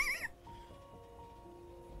again.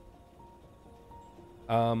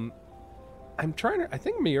 I'm trying to... I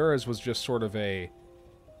think Miura's was just sort of a...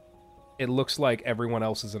 It looks like everyone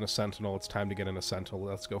else is in a Sentinel. It's time to get in a Sentinel.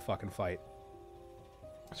 Let's go fucking fight.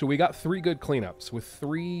 So we got 3 good cleanups with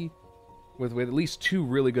at least 2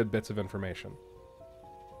 really good bits of information.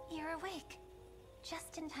 You're awake.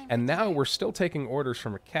 Just in time. And now we're still taking orders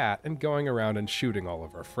from a cat and going around and shooting all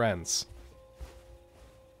of our friends.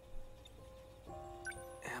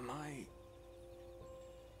 Am I...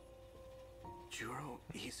 Juro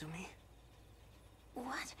Izumi?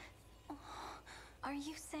 What? Oh, are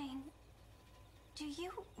you saying... Do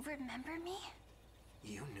you remember me?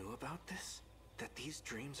 You knew about this? That these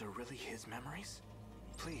dreams are really his memories?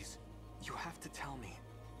 Please, you have to tell me.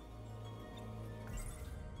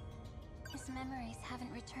 His memories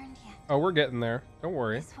haven't returned yet. Oh, we're getting there. Don't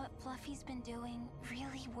worry. Is what Fluffy's been doing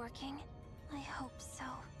really working? I hope so.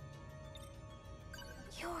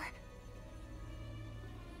 You're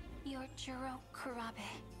Juro Kurabe.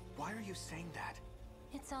 Why are you saying that?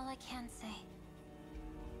 It's all I can say.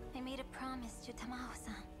 I made a promise to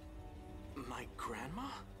Tamao-san. My grandma?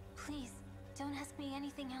 Please, don't ask me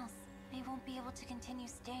anything else. I won't be able to continue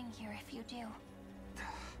staying here if you do.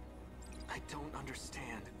 I don't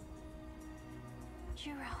understand.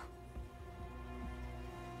 Juro.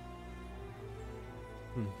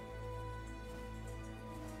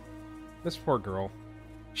 This poor girl.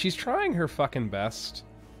 She's trying her fucking best,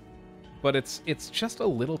 but it's just a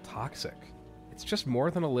little toxic. It's just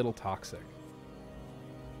more than a little toxic,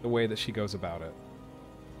 the way that she goes about it.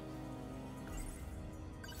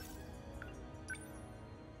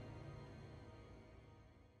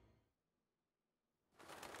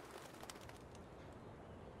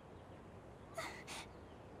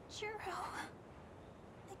 Juro.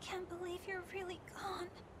 I can't believe you're really gone.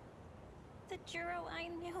 The Juro I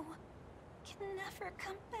knew can never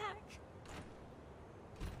come back.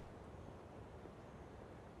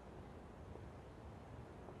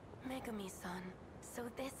 Megami-san, so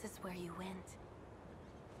this is where you went.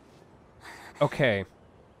 Okay.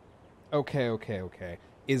 Okay.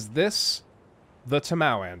 Is this the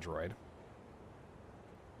Tamao android?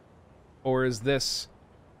 Or is this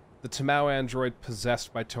the Tamao android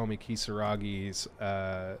possessed by Tomi Kisaragi's,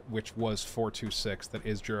 which was 426, that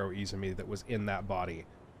is Jiro Izumi, that was in that body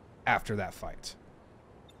after that fight?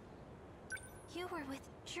 You were with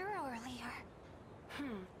Juro earlier.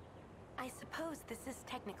 I suppose this is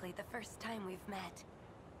technically the first time we've met.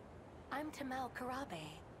 I'm Tamao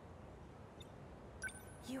Karabe.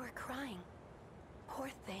 You are crying. Poor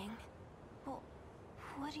thing. Well,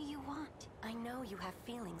 what do you want? I know you have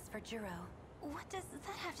feelings for Juro. What does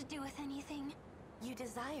that have to do with anything? You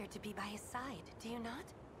desire to be by his side, do you not?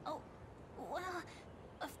 Oh, well,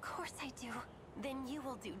 of course I do. Then you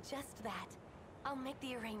will do just that. I'll make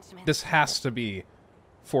the arrangement. This has to be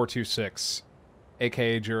 426,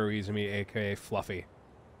 aka Jiro Izumi, aka Fluffy,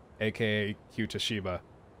 aka Q Toshiba,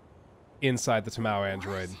 inside the Tamao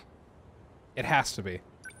android. What? It has to be.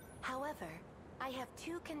 However, I have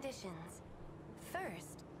two conditions.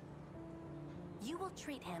 First, you will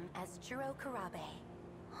treat him as Juro Karabe.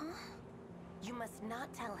 Huh? You must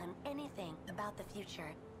not tell him anything about the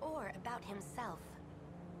future or about himself.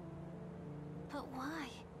 But why?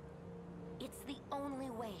 It's the only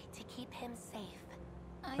way to keep him safe.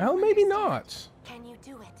 Well, maybe not. Can you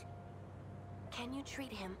do it? Can you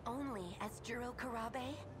treat him only as Juro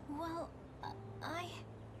Karabe? Well,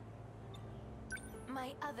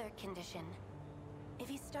 My other condition. If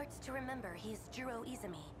he starts to remember he's Juro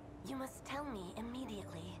Izumi, you must tell me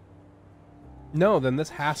immediately. No, then this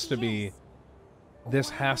has to be... Yes. This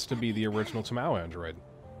Why has would to that be be the original Tamao android.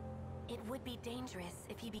 It would be dangerous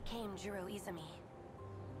if he became Juro Izumi.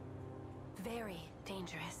 Very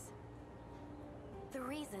dangerous. The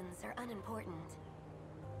reasons are unimportant.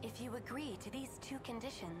 If you agree to these two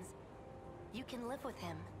conditions, you can live with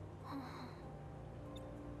him.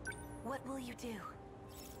 What will you do?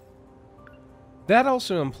 That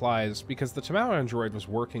also implies, because the Tamao android was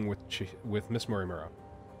working with Miss Morimura,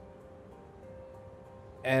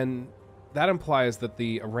 and that implies that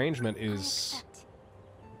the arrangement is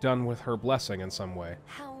done with her blessing in some way.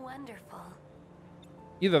 How wonderful.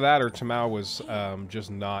 Either that or Tamao was just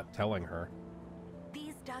not telling her.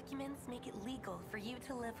 These documents make it legal for you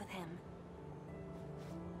to live with him.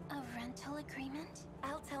 a rental agreement?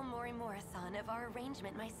 I'll tell Morimura-san of our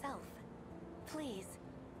arrangement myself. Please,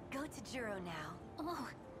 go to Juro now. Oh,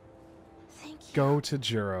 thank you. Go to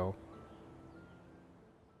Juro.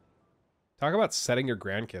 Talk about setting your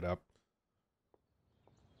grandkid up.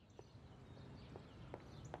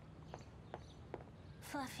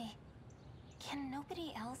 Fluffy, can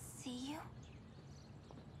nobody else see you?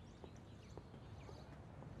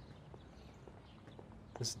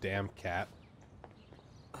 This damn cat.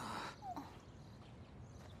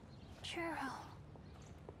 Juro.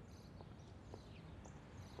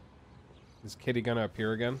 Is Kitty gonna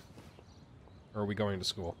appear again? Or are we going to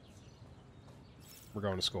school? We're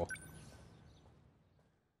going to school.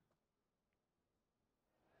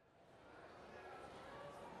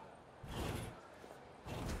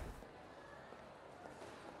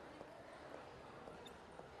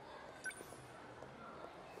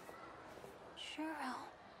 Juro.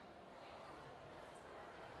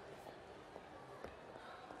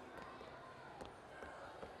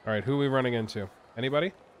 Alright, who are we running into?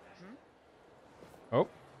 Anybody? Oh.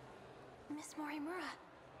 Miss Morimura.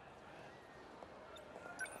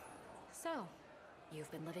 So, you've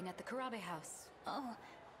been living at the Karabe house. Oh,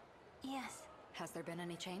 yes. Has there been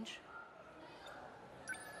any change?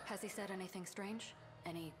 Has he said anything strange?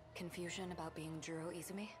 Any confusion about being Juro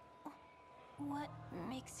Izumi? What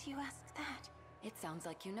makes you ask that? It sounds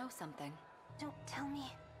like you know something. Don't tell me.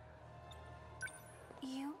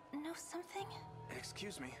 You know something?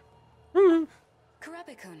 Excuse me.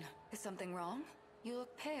 Karabe-kun, is something wrong? You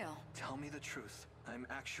look pale. Tell me the truth. I'm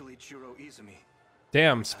actually Juro Izumi.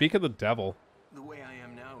 Damn, speak of the devil. The way I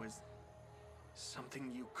am now is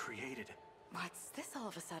something you created. What's this all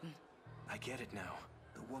of a sudden? I get it now.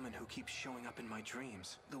 The woman who keeps showing up in my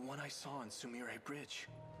dreams. The one I saw on Sumire Bridge.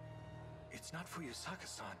 It's not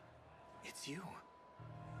Fuyusaka-san. It's you.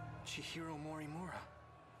 Chihiro Morimura.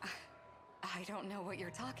 I don't know what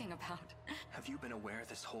you're talking about. Have you been aware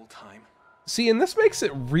this whole time? See, and this makes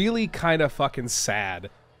it really kind of fucking sad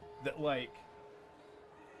that, like,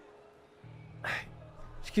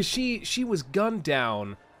 because she was gunned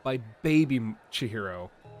down by baby Chihiro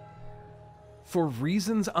for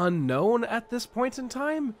reasons unknown at this point in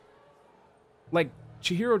time. Like,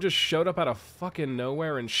 Chihiro just showed up out of fucking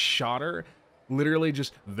nowhere and shot her. Literally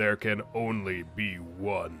just, there can only be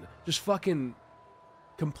one. Just fucking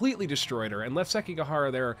completely destroyed her and left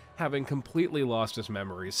Sekigahara there having completely lost his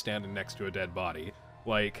memories standing next to a dead body.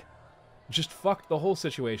 Like, just fucked the whole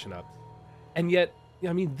situation up. And yet,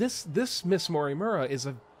 I mean, this Miss Morimura is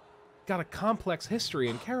a got a complex history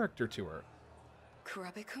and character to her.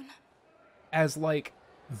 Kurabe-kun? As, like,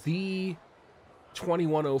 the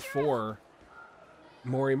 2104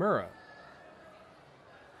 Morimura.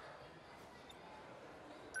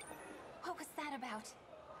 What was that about?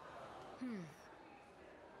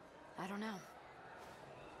 I don't know.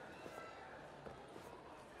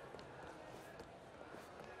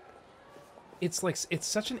 It's like, it's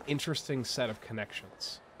such an interesting set of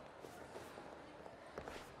connections.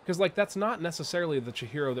 Because, like, that's not necessarily the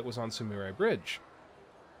Chihiro that was on Samurai Bridge.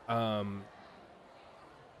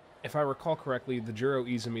 If I recall correctly, the Juro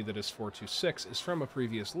Izumi that is 426 is from a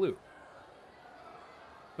previous loop.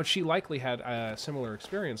 But she likely had similar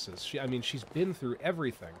experiences. I mean, she's been through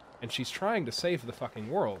everything, and she's trying to save the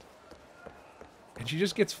fucking world. And she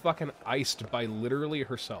just gets fucking iced by literally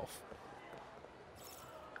herself.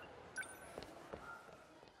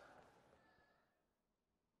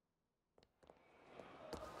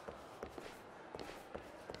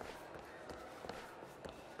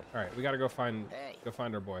 Alright, we gotta go find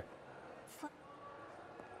our boy.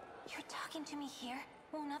 You're talking to me here?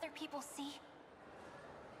 Won't other people see?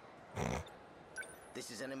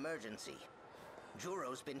 This is an emergency.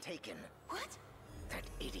 Juro's been taken. What? That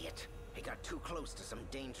idiot. He got too close to some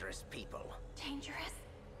dangerous people. Dangerous?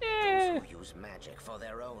 Those who use magic for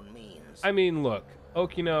their own means. I mean, look,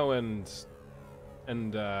 Okino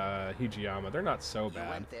and Hijiyama, they're not so You bad.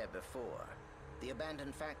 went there before. The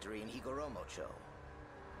abandoned factory in Higoromocho.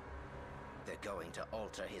 They're going to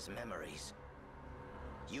alter his memories.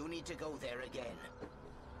 You need to go there again.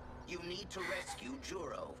 You need to rescue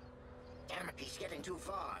Juro. Damn it, he's getting too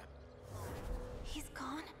far. He's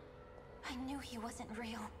gone? I knew he wasn't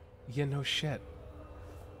real. Yeah, no shit.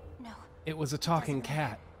 No. It was a talking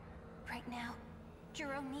cat. Right now,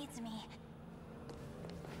 Juro needs me.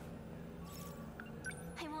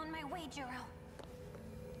 I'm on my way, Juro.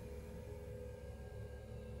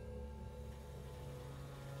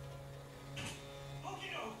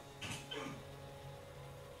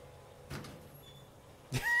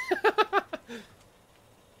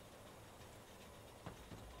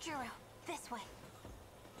 Juro, this way.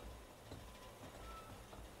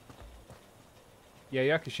 Yeah,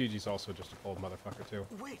 Yakushiji's also just a cold motherfucker, too.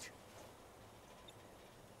 Wait!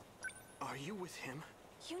 Are you with him?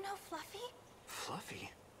 You know Fluffy? Fluffy?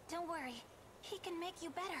 Don't worry. He can make you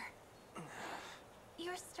better.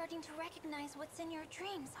 You're starting to recognize what's in your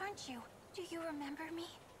dreams, aren't you? Do you remember me?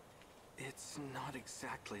 It's not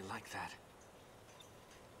exactly like that.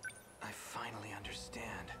 I finally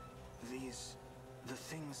understand. The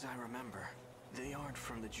things I remember, they aren't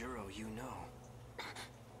from the Juro you know.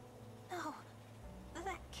 No,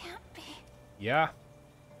 that can't be. Yeah.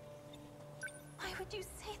 Why would you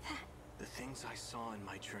say that? The things I saw in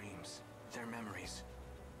my dreams, they're memories.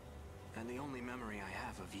 And the only memory I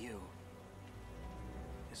have of you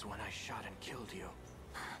is when I shot and killed you.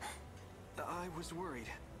 I was worried.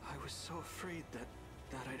 I was so afraid that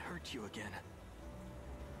I'd hurt you again.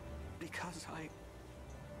 Because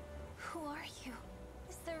Who are you?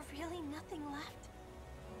 Is there really nothing left?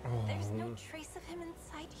 Oh. There's no trace of him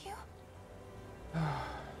inside you?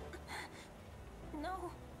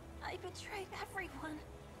 No, I betrayed everyone.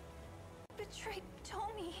 Betrayed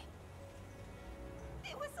Tomi.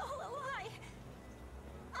 It was all a lie.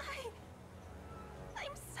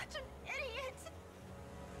 I'm such an idiot.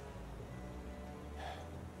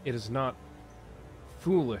 It is not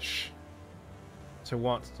foolish to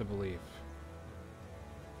want to believe.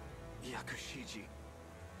 Yakushiji.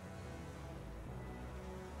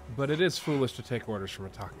 But it is foolish to take orders from a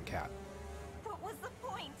talking cat. What was the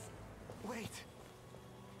point? Wait.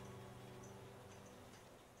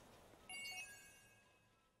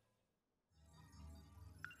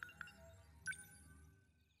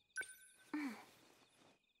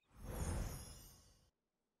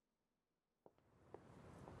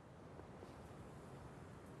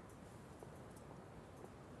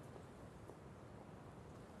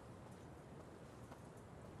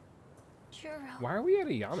 Juro. Why are we at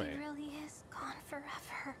He Ayame? really is gone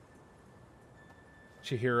forever.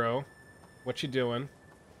 Chihiro, what you doing?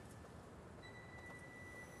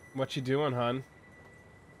 What you doing, hun?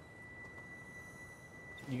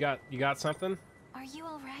 You got something? Are you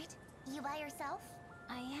all right? You by yourself?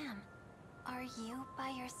 I am. Are you by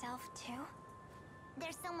yourself too?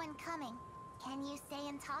 There's someone coming. Can you stay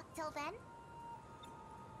and talk till then?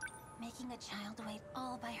 Making a child wait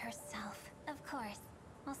all by herself. Of course.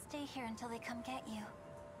 I'll stay here until they come get you.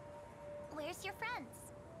 Where's your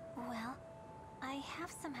friends? Well, I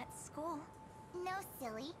have some at school. No,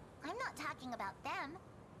 silly. I'm not talking about them.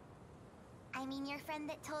 I mean your friend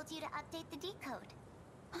that told you to update the decode.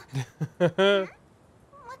 Huh?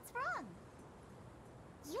 What's wrong?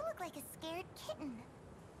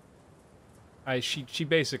 She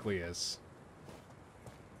basically is.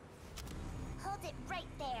 Hold it right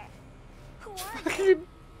there. Who are you?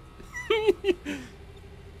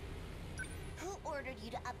 Who ordered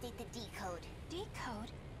you to update the decode?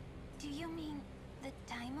 Decode? Do you mean the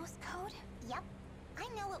Deimos code? Yep. I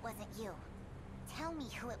know it wasn't you. Tell me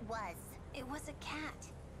who it was. It was a cat.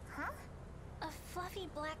 Huh? A fluffy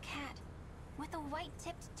black cat with a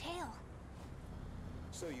white-tipped tail.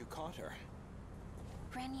 So you caught her.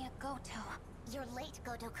 Renya Goto. You're late,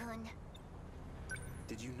 Goto-kun.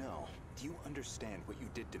 Did you know? Do you understand what you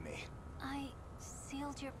did to me? I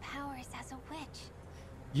sealed your powers as a witch.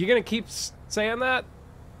 You gonna keep saying that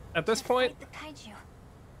at this point? The kaiju.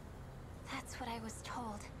 That's what I was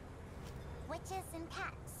told. Witches and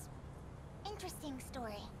cats. Interesting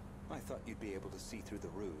story. I thought you'd be able to see through the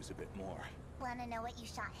ruse a bit more. Wanna know what you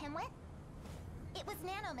shot him with? It was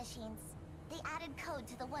nanomachines. They added code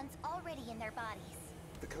to the ones already in their bodies.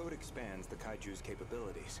 The code expands the kaiju's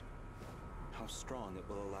capabilities. How strong it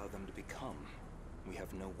will allow them to become, we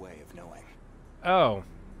have no way of knowing. Oh.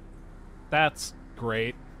 That's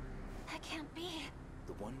great. That can't be.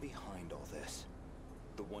 The one behind all this.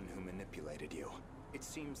 The one who manipulated you. It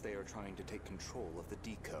seems they are trying to take control of the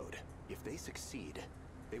decode. If they succeed,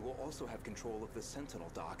 they will also have control of the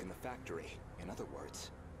Sentinel dock in the factory. In other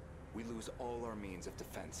words, we lose all our means of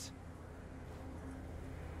defense.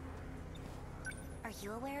 Are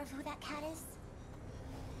you aware of who that cat is?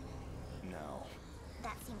 No.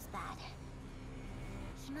 That seems bad.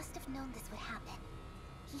 He must have known this would happen.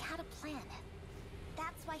 He had a plan.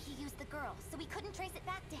 That's why he used the girl, so we couldn't trace it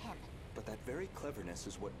back to him. But that very cleverness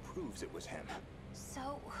is what proves it was him.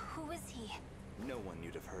 So, who is he? No one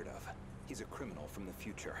you'd have heard of. He's a criminal from the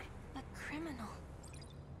future. A criminal?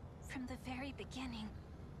 From the very beginning.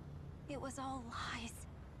 It was all lies.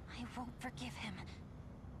 I won't forgive him.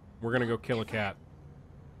 We're gonna go kill a cat.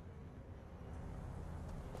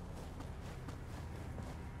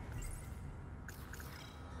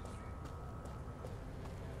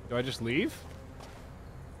 Do I just leave?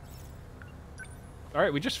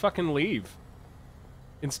 Alright, we just fucking leave.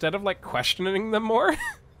 Instead of, like, questioning them more?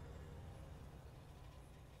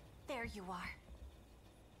 There you are.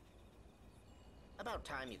 About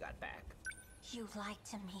time you got back. You lied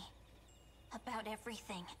to me. About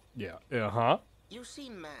everything. Yeah. Uh-huh. You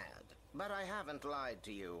seem mad, but I haven't lied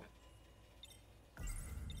to you.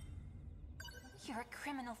 You're a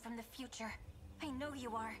criminal from the future. I know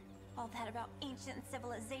you are. All that about ancient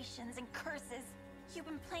civilizations and curses. You've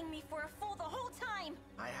been playing me for a fool the whole time!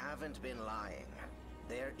 I haven't been lying.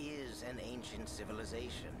 There is an ancient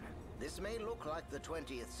civilization. This may look like the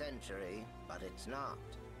 20th century, but it's not.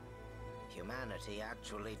 Humanity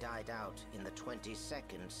actually died out in the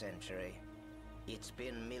 22nd century. It's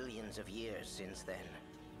been millions of years since then.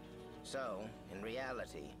 So, in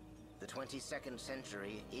reality, the 22nd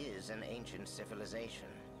century is an ancient civilization.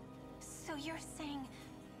 So you're saying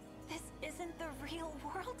this isn't the real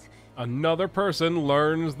world? Another person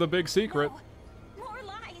learns the big secret. No, more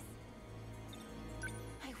lies!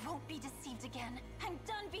 I won't be deceived again. I'm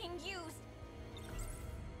done being used.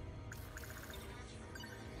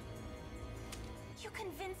 You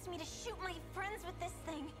convinced me to shoot my friends with this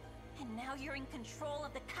thing. And now you're in control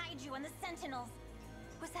of the kaiju and the Sentinels.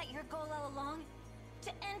 Was that your goal all along? To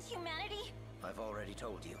end humanity? I've already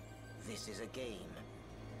told you. This is a game.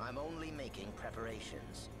 I'm only making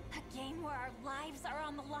preparations. A game where our lives are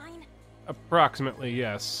on the line? Approximately,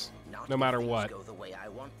 yes. Not no matter if things what. Go the way I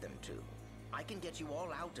want them to. I can get you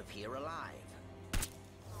all out of here alive.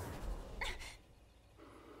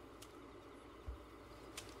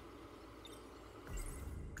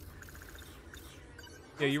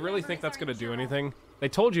 Yeah, you really think that's gonna do anything? They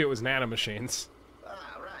told you it was nanomachines.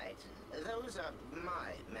 Ah, right. Those are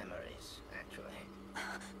my memories, actually.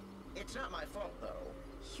 It's not my fault, though.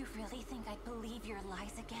 You really think I'd believe your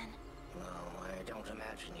lies again? No, I don't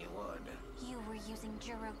imagine you would. You were using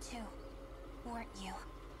Juro too, weren't you?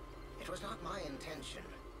 It was not my intention,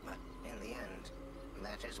 but in the end,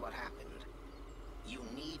 that is what happened. You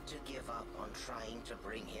need to give up on trying to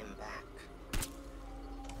bring him back.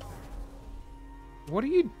 What are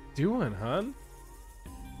you doing, hun?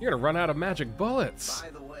 You're gonna run out of magic bullets.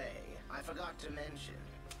 By the way, I forgot to mention,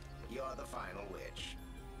 you're the final witch.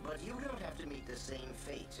 But you don't have to meet the same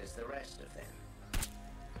fate as the rest of them.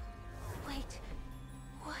 Wait,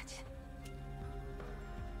 what?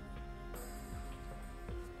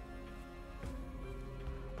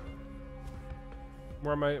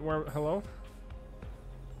 Where am I? Hello?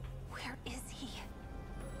 Where is he?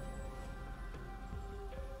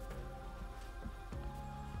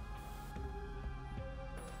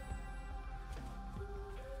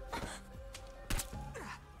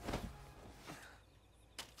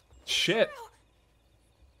 shit.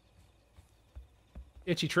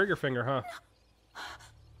 Itchy trigger finger, huh?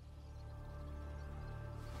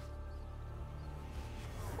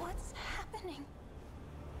 What's happening?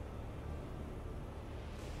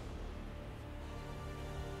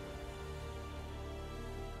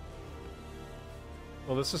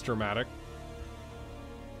 Well, this is dramatic.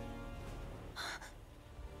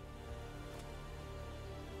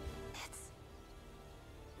 It's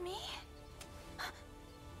me?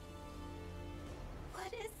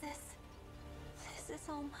 What is this? This is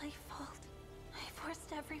all my fault. I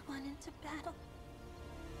forced everyone into battle.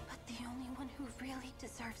 But the only one who really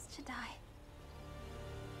deserves to die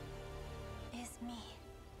is me.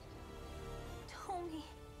 Tomi,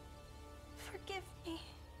 forgive me.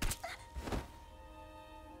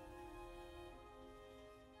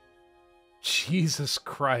 Jesus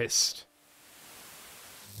Christ.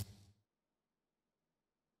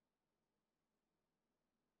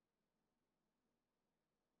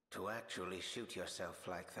 To actually shoot yourself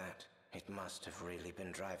like that, it must have really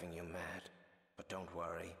been driving you mad. But don't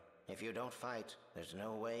worry. If you don't fight, there's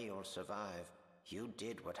no way you'll survive. You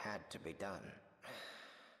did what had to be done.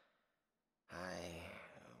 I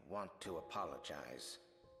want to apologize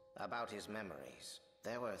about his memories.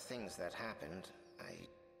 There were things that happened I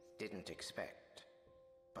didn't expect.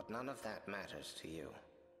 But none of that matters to you.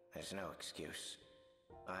 There's no excuse.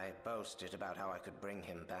 I boasted about how I could bring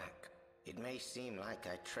him back. It may seem like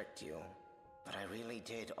I tricked you, but I really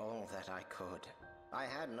did all that I could. I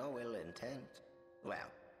had no ill intent. Well,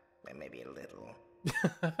 maybe a little.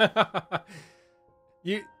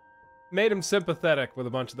 You made him sympathetic with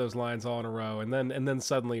a bunch of those lines all in a row, and then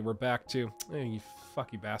suddenly we're back to, you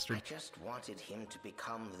fuck you bastard. I just wanted him to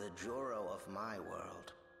become the Juro of my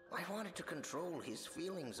world. I wanted to control his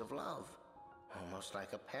feelings of love, almost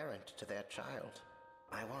like a parent to their child.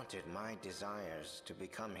 I wanted my desires to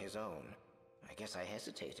become his own. I guess I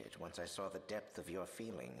hesitated once I saw the depth of your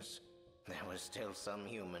feelings. There was still some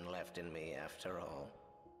human left in me after all.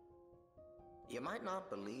 You might not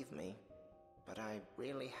believe me, but I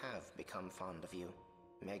really have become fond of you,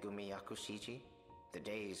 Megumi Yakushiji. The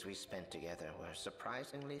days we spent together were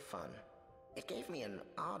surprisingly fun. It gave me an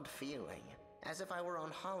odd feeling, as if I were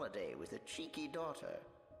on holiday with a cheeky daughter.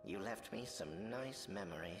 You left me some nice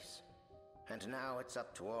memories. And now it's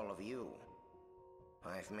up to all of you.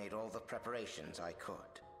 I've made all the preparations I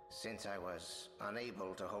could. Since I was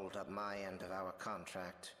unable to hold up my end of our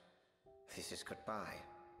contract, this is goodbye.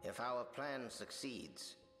 If our plan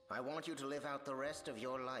succeeds, I want you to live out the rest of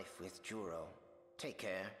your life with Juro. Take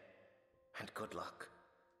care, and good luck.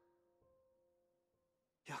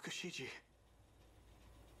 Yakushiji.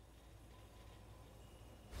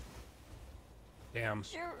 Damn.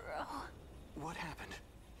 Juro. What happened?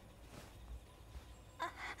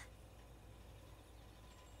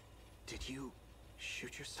 Did you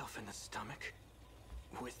shoot yourself in the stomach?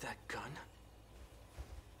 With that gun?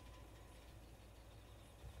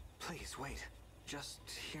 Please, wait. Just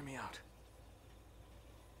hear me out.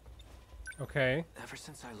 Okay. Ever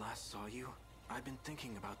since I last saw you, I've been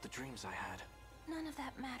thinking about the dreams I had. None of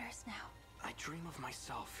that matters now. I dream of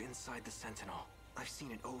myself inside the Sentinel. I've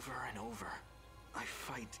seen it over and over. I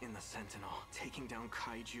fight in the Sentinel, taking down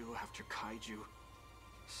kaiju after kaiju,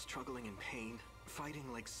 struggling in pain, fighting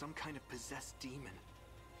like some kind of possessed demon.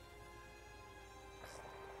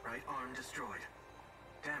 Right arm destroyed.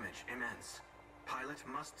 Damage immense. Pilot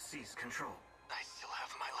must cease control. I still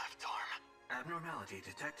have my left arm. Abnormality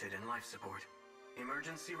detected in life support.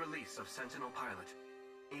 Emergency release of Sentinel pilot.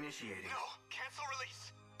 Initiating. No, cancel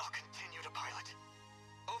release. I'll continue to pilot.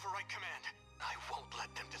 Overwrite command. I won't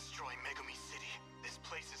let them destroy Megumi City. This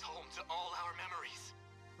place is home to all our memories.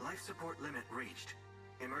 Life support limit reached.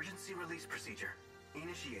 Emergency release procedure.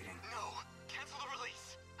 Initiating. No, cancel the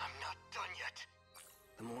release. I'm not done yet.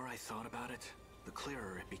 The more I thought about it, the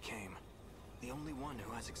clearer it became. The only one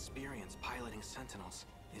who has experience piloting Sentinels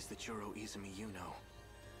is the Juro Izumi you know.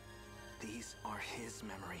 These are his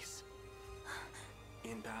memories.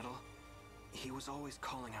 In battle, he was always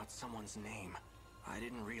calling out someone's name. I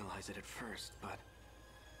didn't realize it at first, but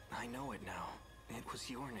I know it now. It was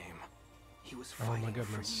your name. He was fighting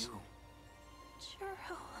for you.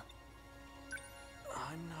 Juro.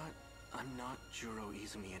 I'm not Juro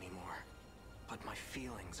Izumi anymore, but my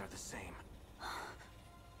feelings are the same.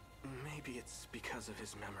 Maybe it's because of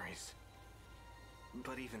his memories.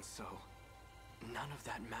 But even so, none of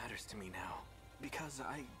that matters to me now. Because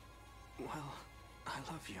I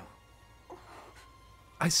love you.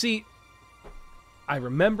 I see. I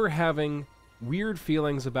remember having weird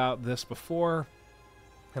feelings about this before,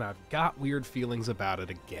 and I've got weird feelings about it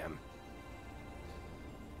again.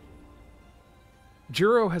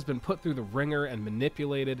 Juro has been put through the ringer and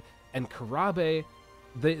manipulated, and Karabe,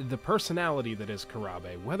 the personality that is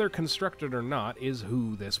Karabe, whether constructed or not, is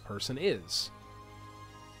who this person is.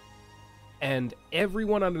 And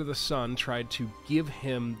everyone under the sun tried to give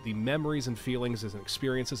him the memories and feelings and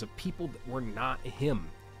experiences of people that were not him,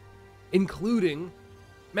 including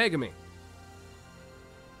Megami.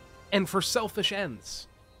 And for selfish ends.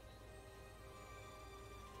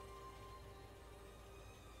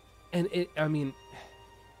 And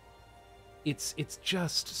it's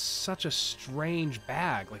just such a strange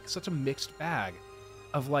bag, like such a mixed bag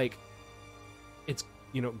of like, it's,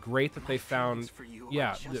 you know, great that they found,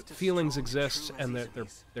 yeah, that feelings exist and that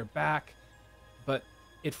they're back, but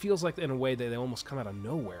it feels like in a way that they almost come out of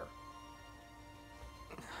nowhere.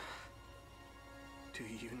 Do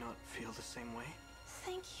you not feel the same way?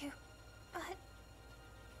 Thank you, but...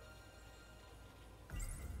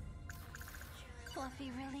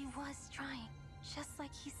 Fluffy really was trying, just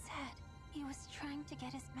like he said. He was trying to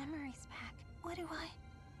get his memories back. What do I...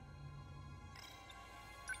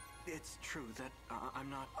 It's true that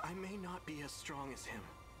I may not be as strong as him,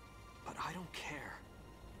 but I don't care.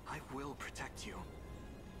 I will protect you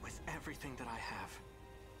with everything that I have.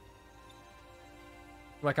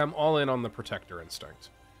 Like, I'm all in on the protector instinct.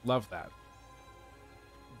 Love that.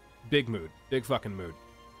 Big mood. Big fucking mood.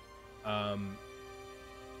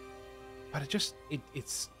 But it just,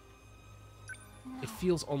 it's... No. It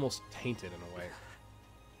feels almost tainted in a way.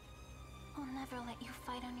 I'll never let you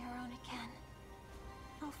fight on your own again.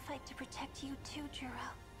 I'll fight to protect you too,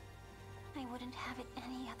 Juro. I wouldn't have it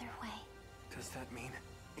any other way. Does that mean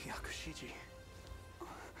Yakushiji?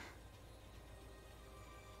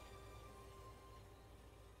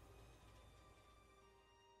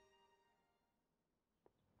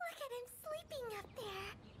 Look at him sleeping up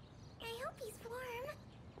there. I hope he's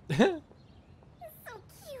warm. So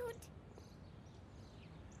cute.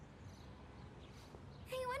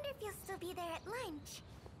 I wonder if you'll still be there at lunch.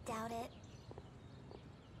 Doubt it.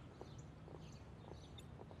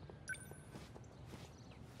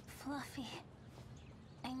 Fluffy,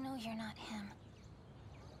 I know you're not him.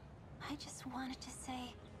 I just wanted to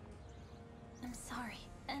say I'm sorry,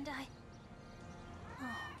 and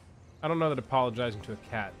I don't know that apologizing to a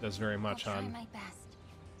cat does very much I'll on... try my best.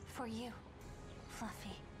 For you,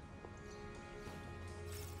 Fluffy.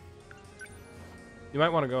 You might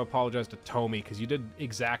want to go apologize to Tomi, because you did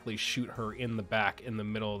exactly shoot her in the back in the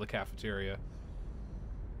middle of the cafeteria.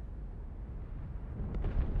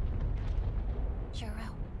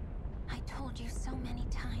 Juro, I told you so many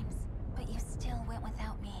times, but you still went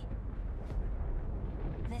without me.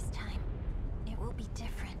 This time, it will be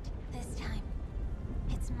different. This time,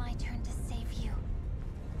 it's my turn to save you.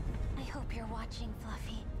 I hope you're watching,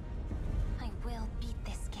 Fluffy. I will beat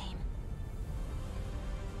this game.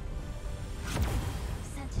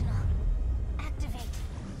 Sentinel, activate.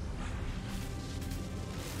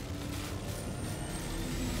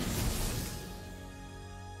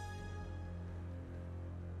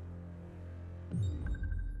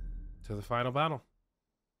 To the final battle.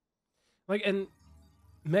 Like, and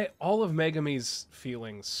all of Megami's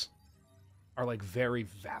feelings are, like, very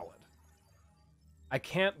valid. I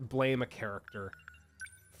can't blame a character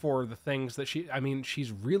for the things that she... I mean,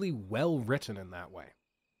 she's really well written in that way.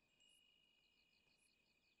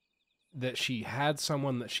 That she had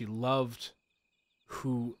someone that she loved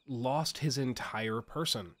who lost his entire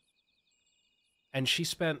person. And she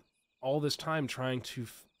spent all this time trying to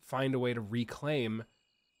find a way to reclaim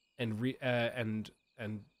and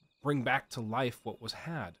bring back to life what was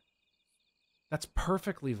had. That's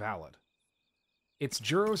perfectly valid. It's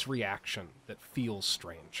Juro's reaction that feels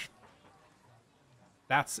strange.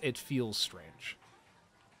 It feels strange.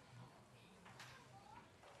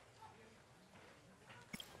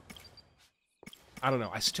 I don't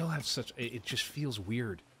know. I still have such... It just feels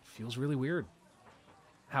weird. It feels really weird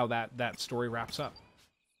how that story wraps up.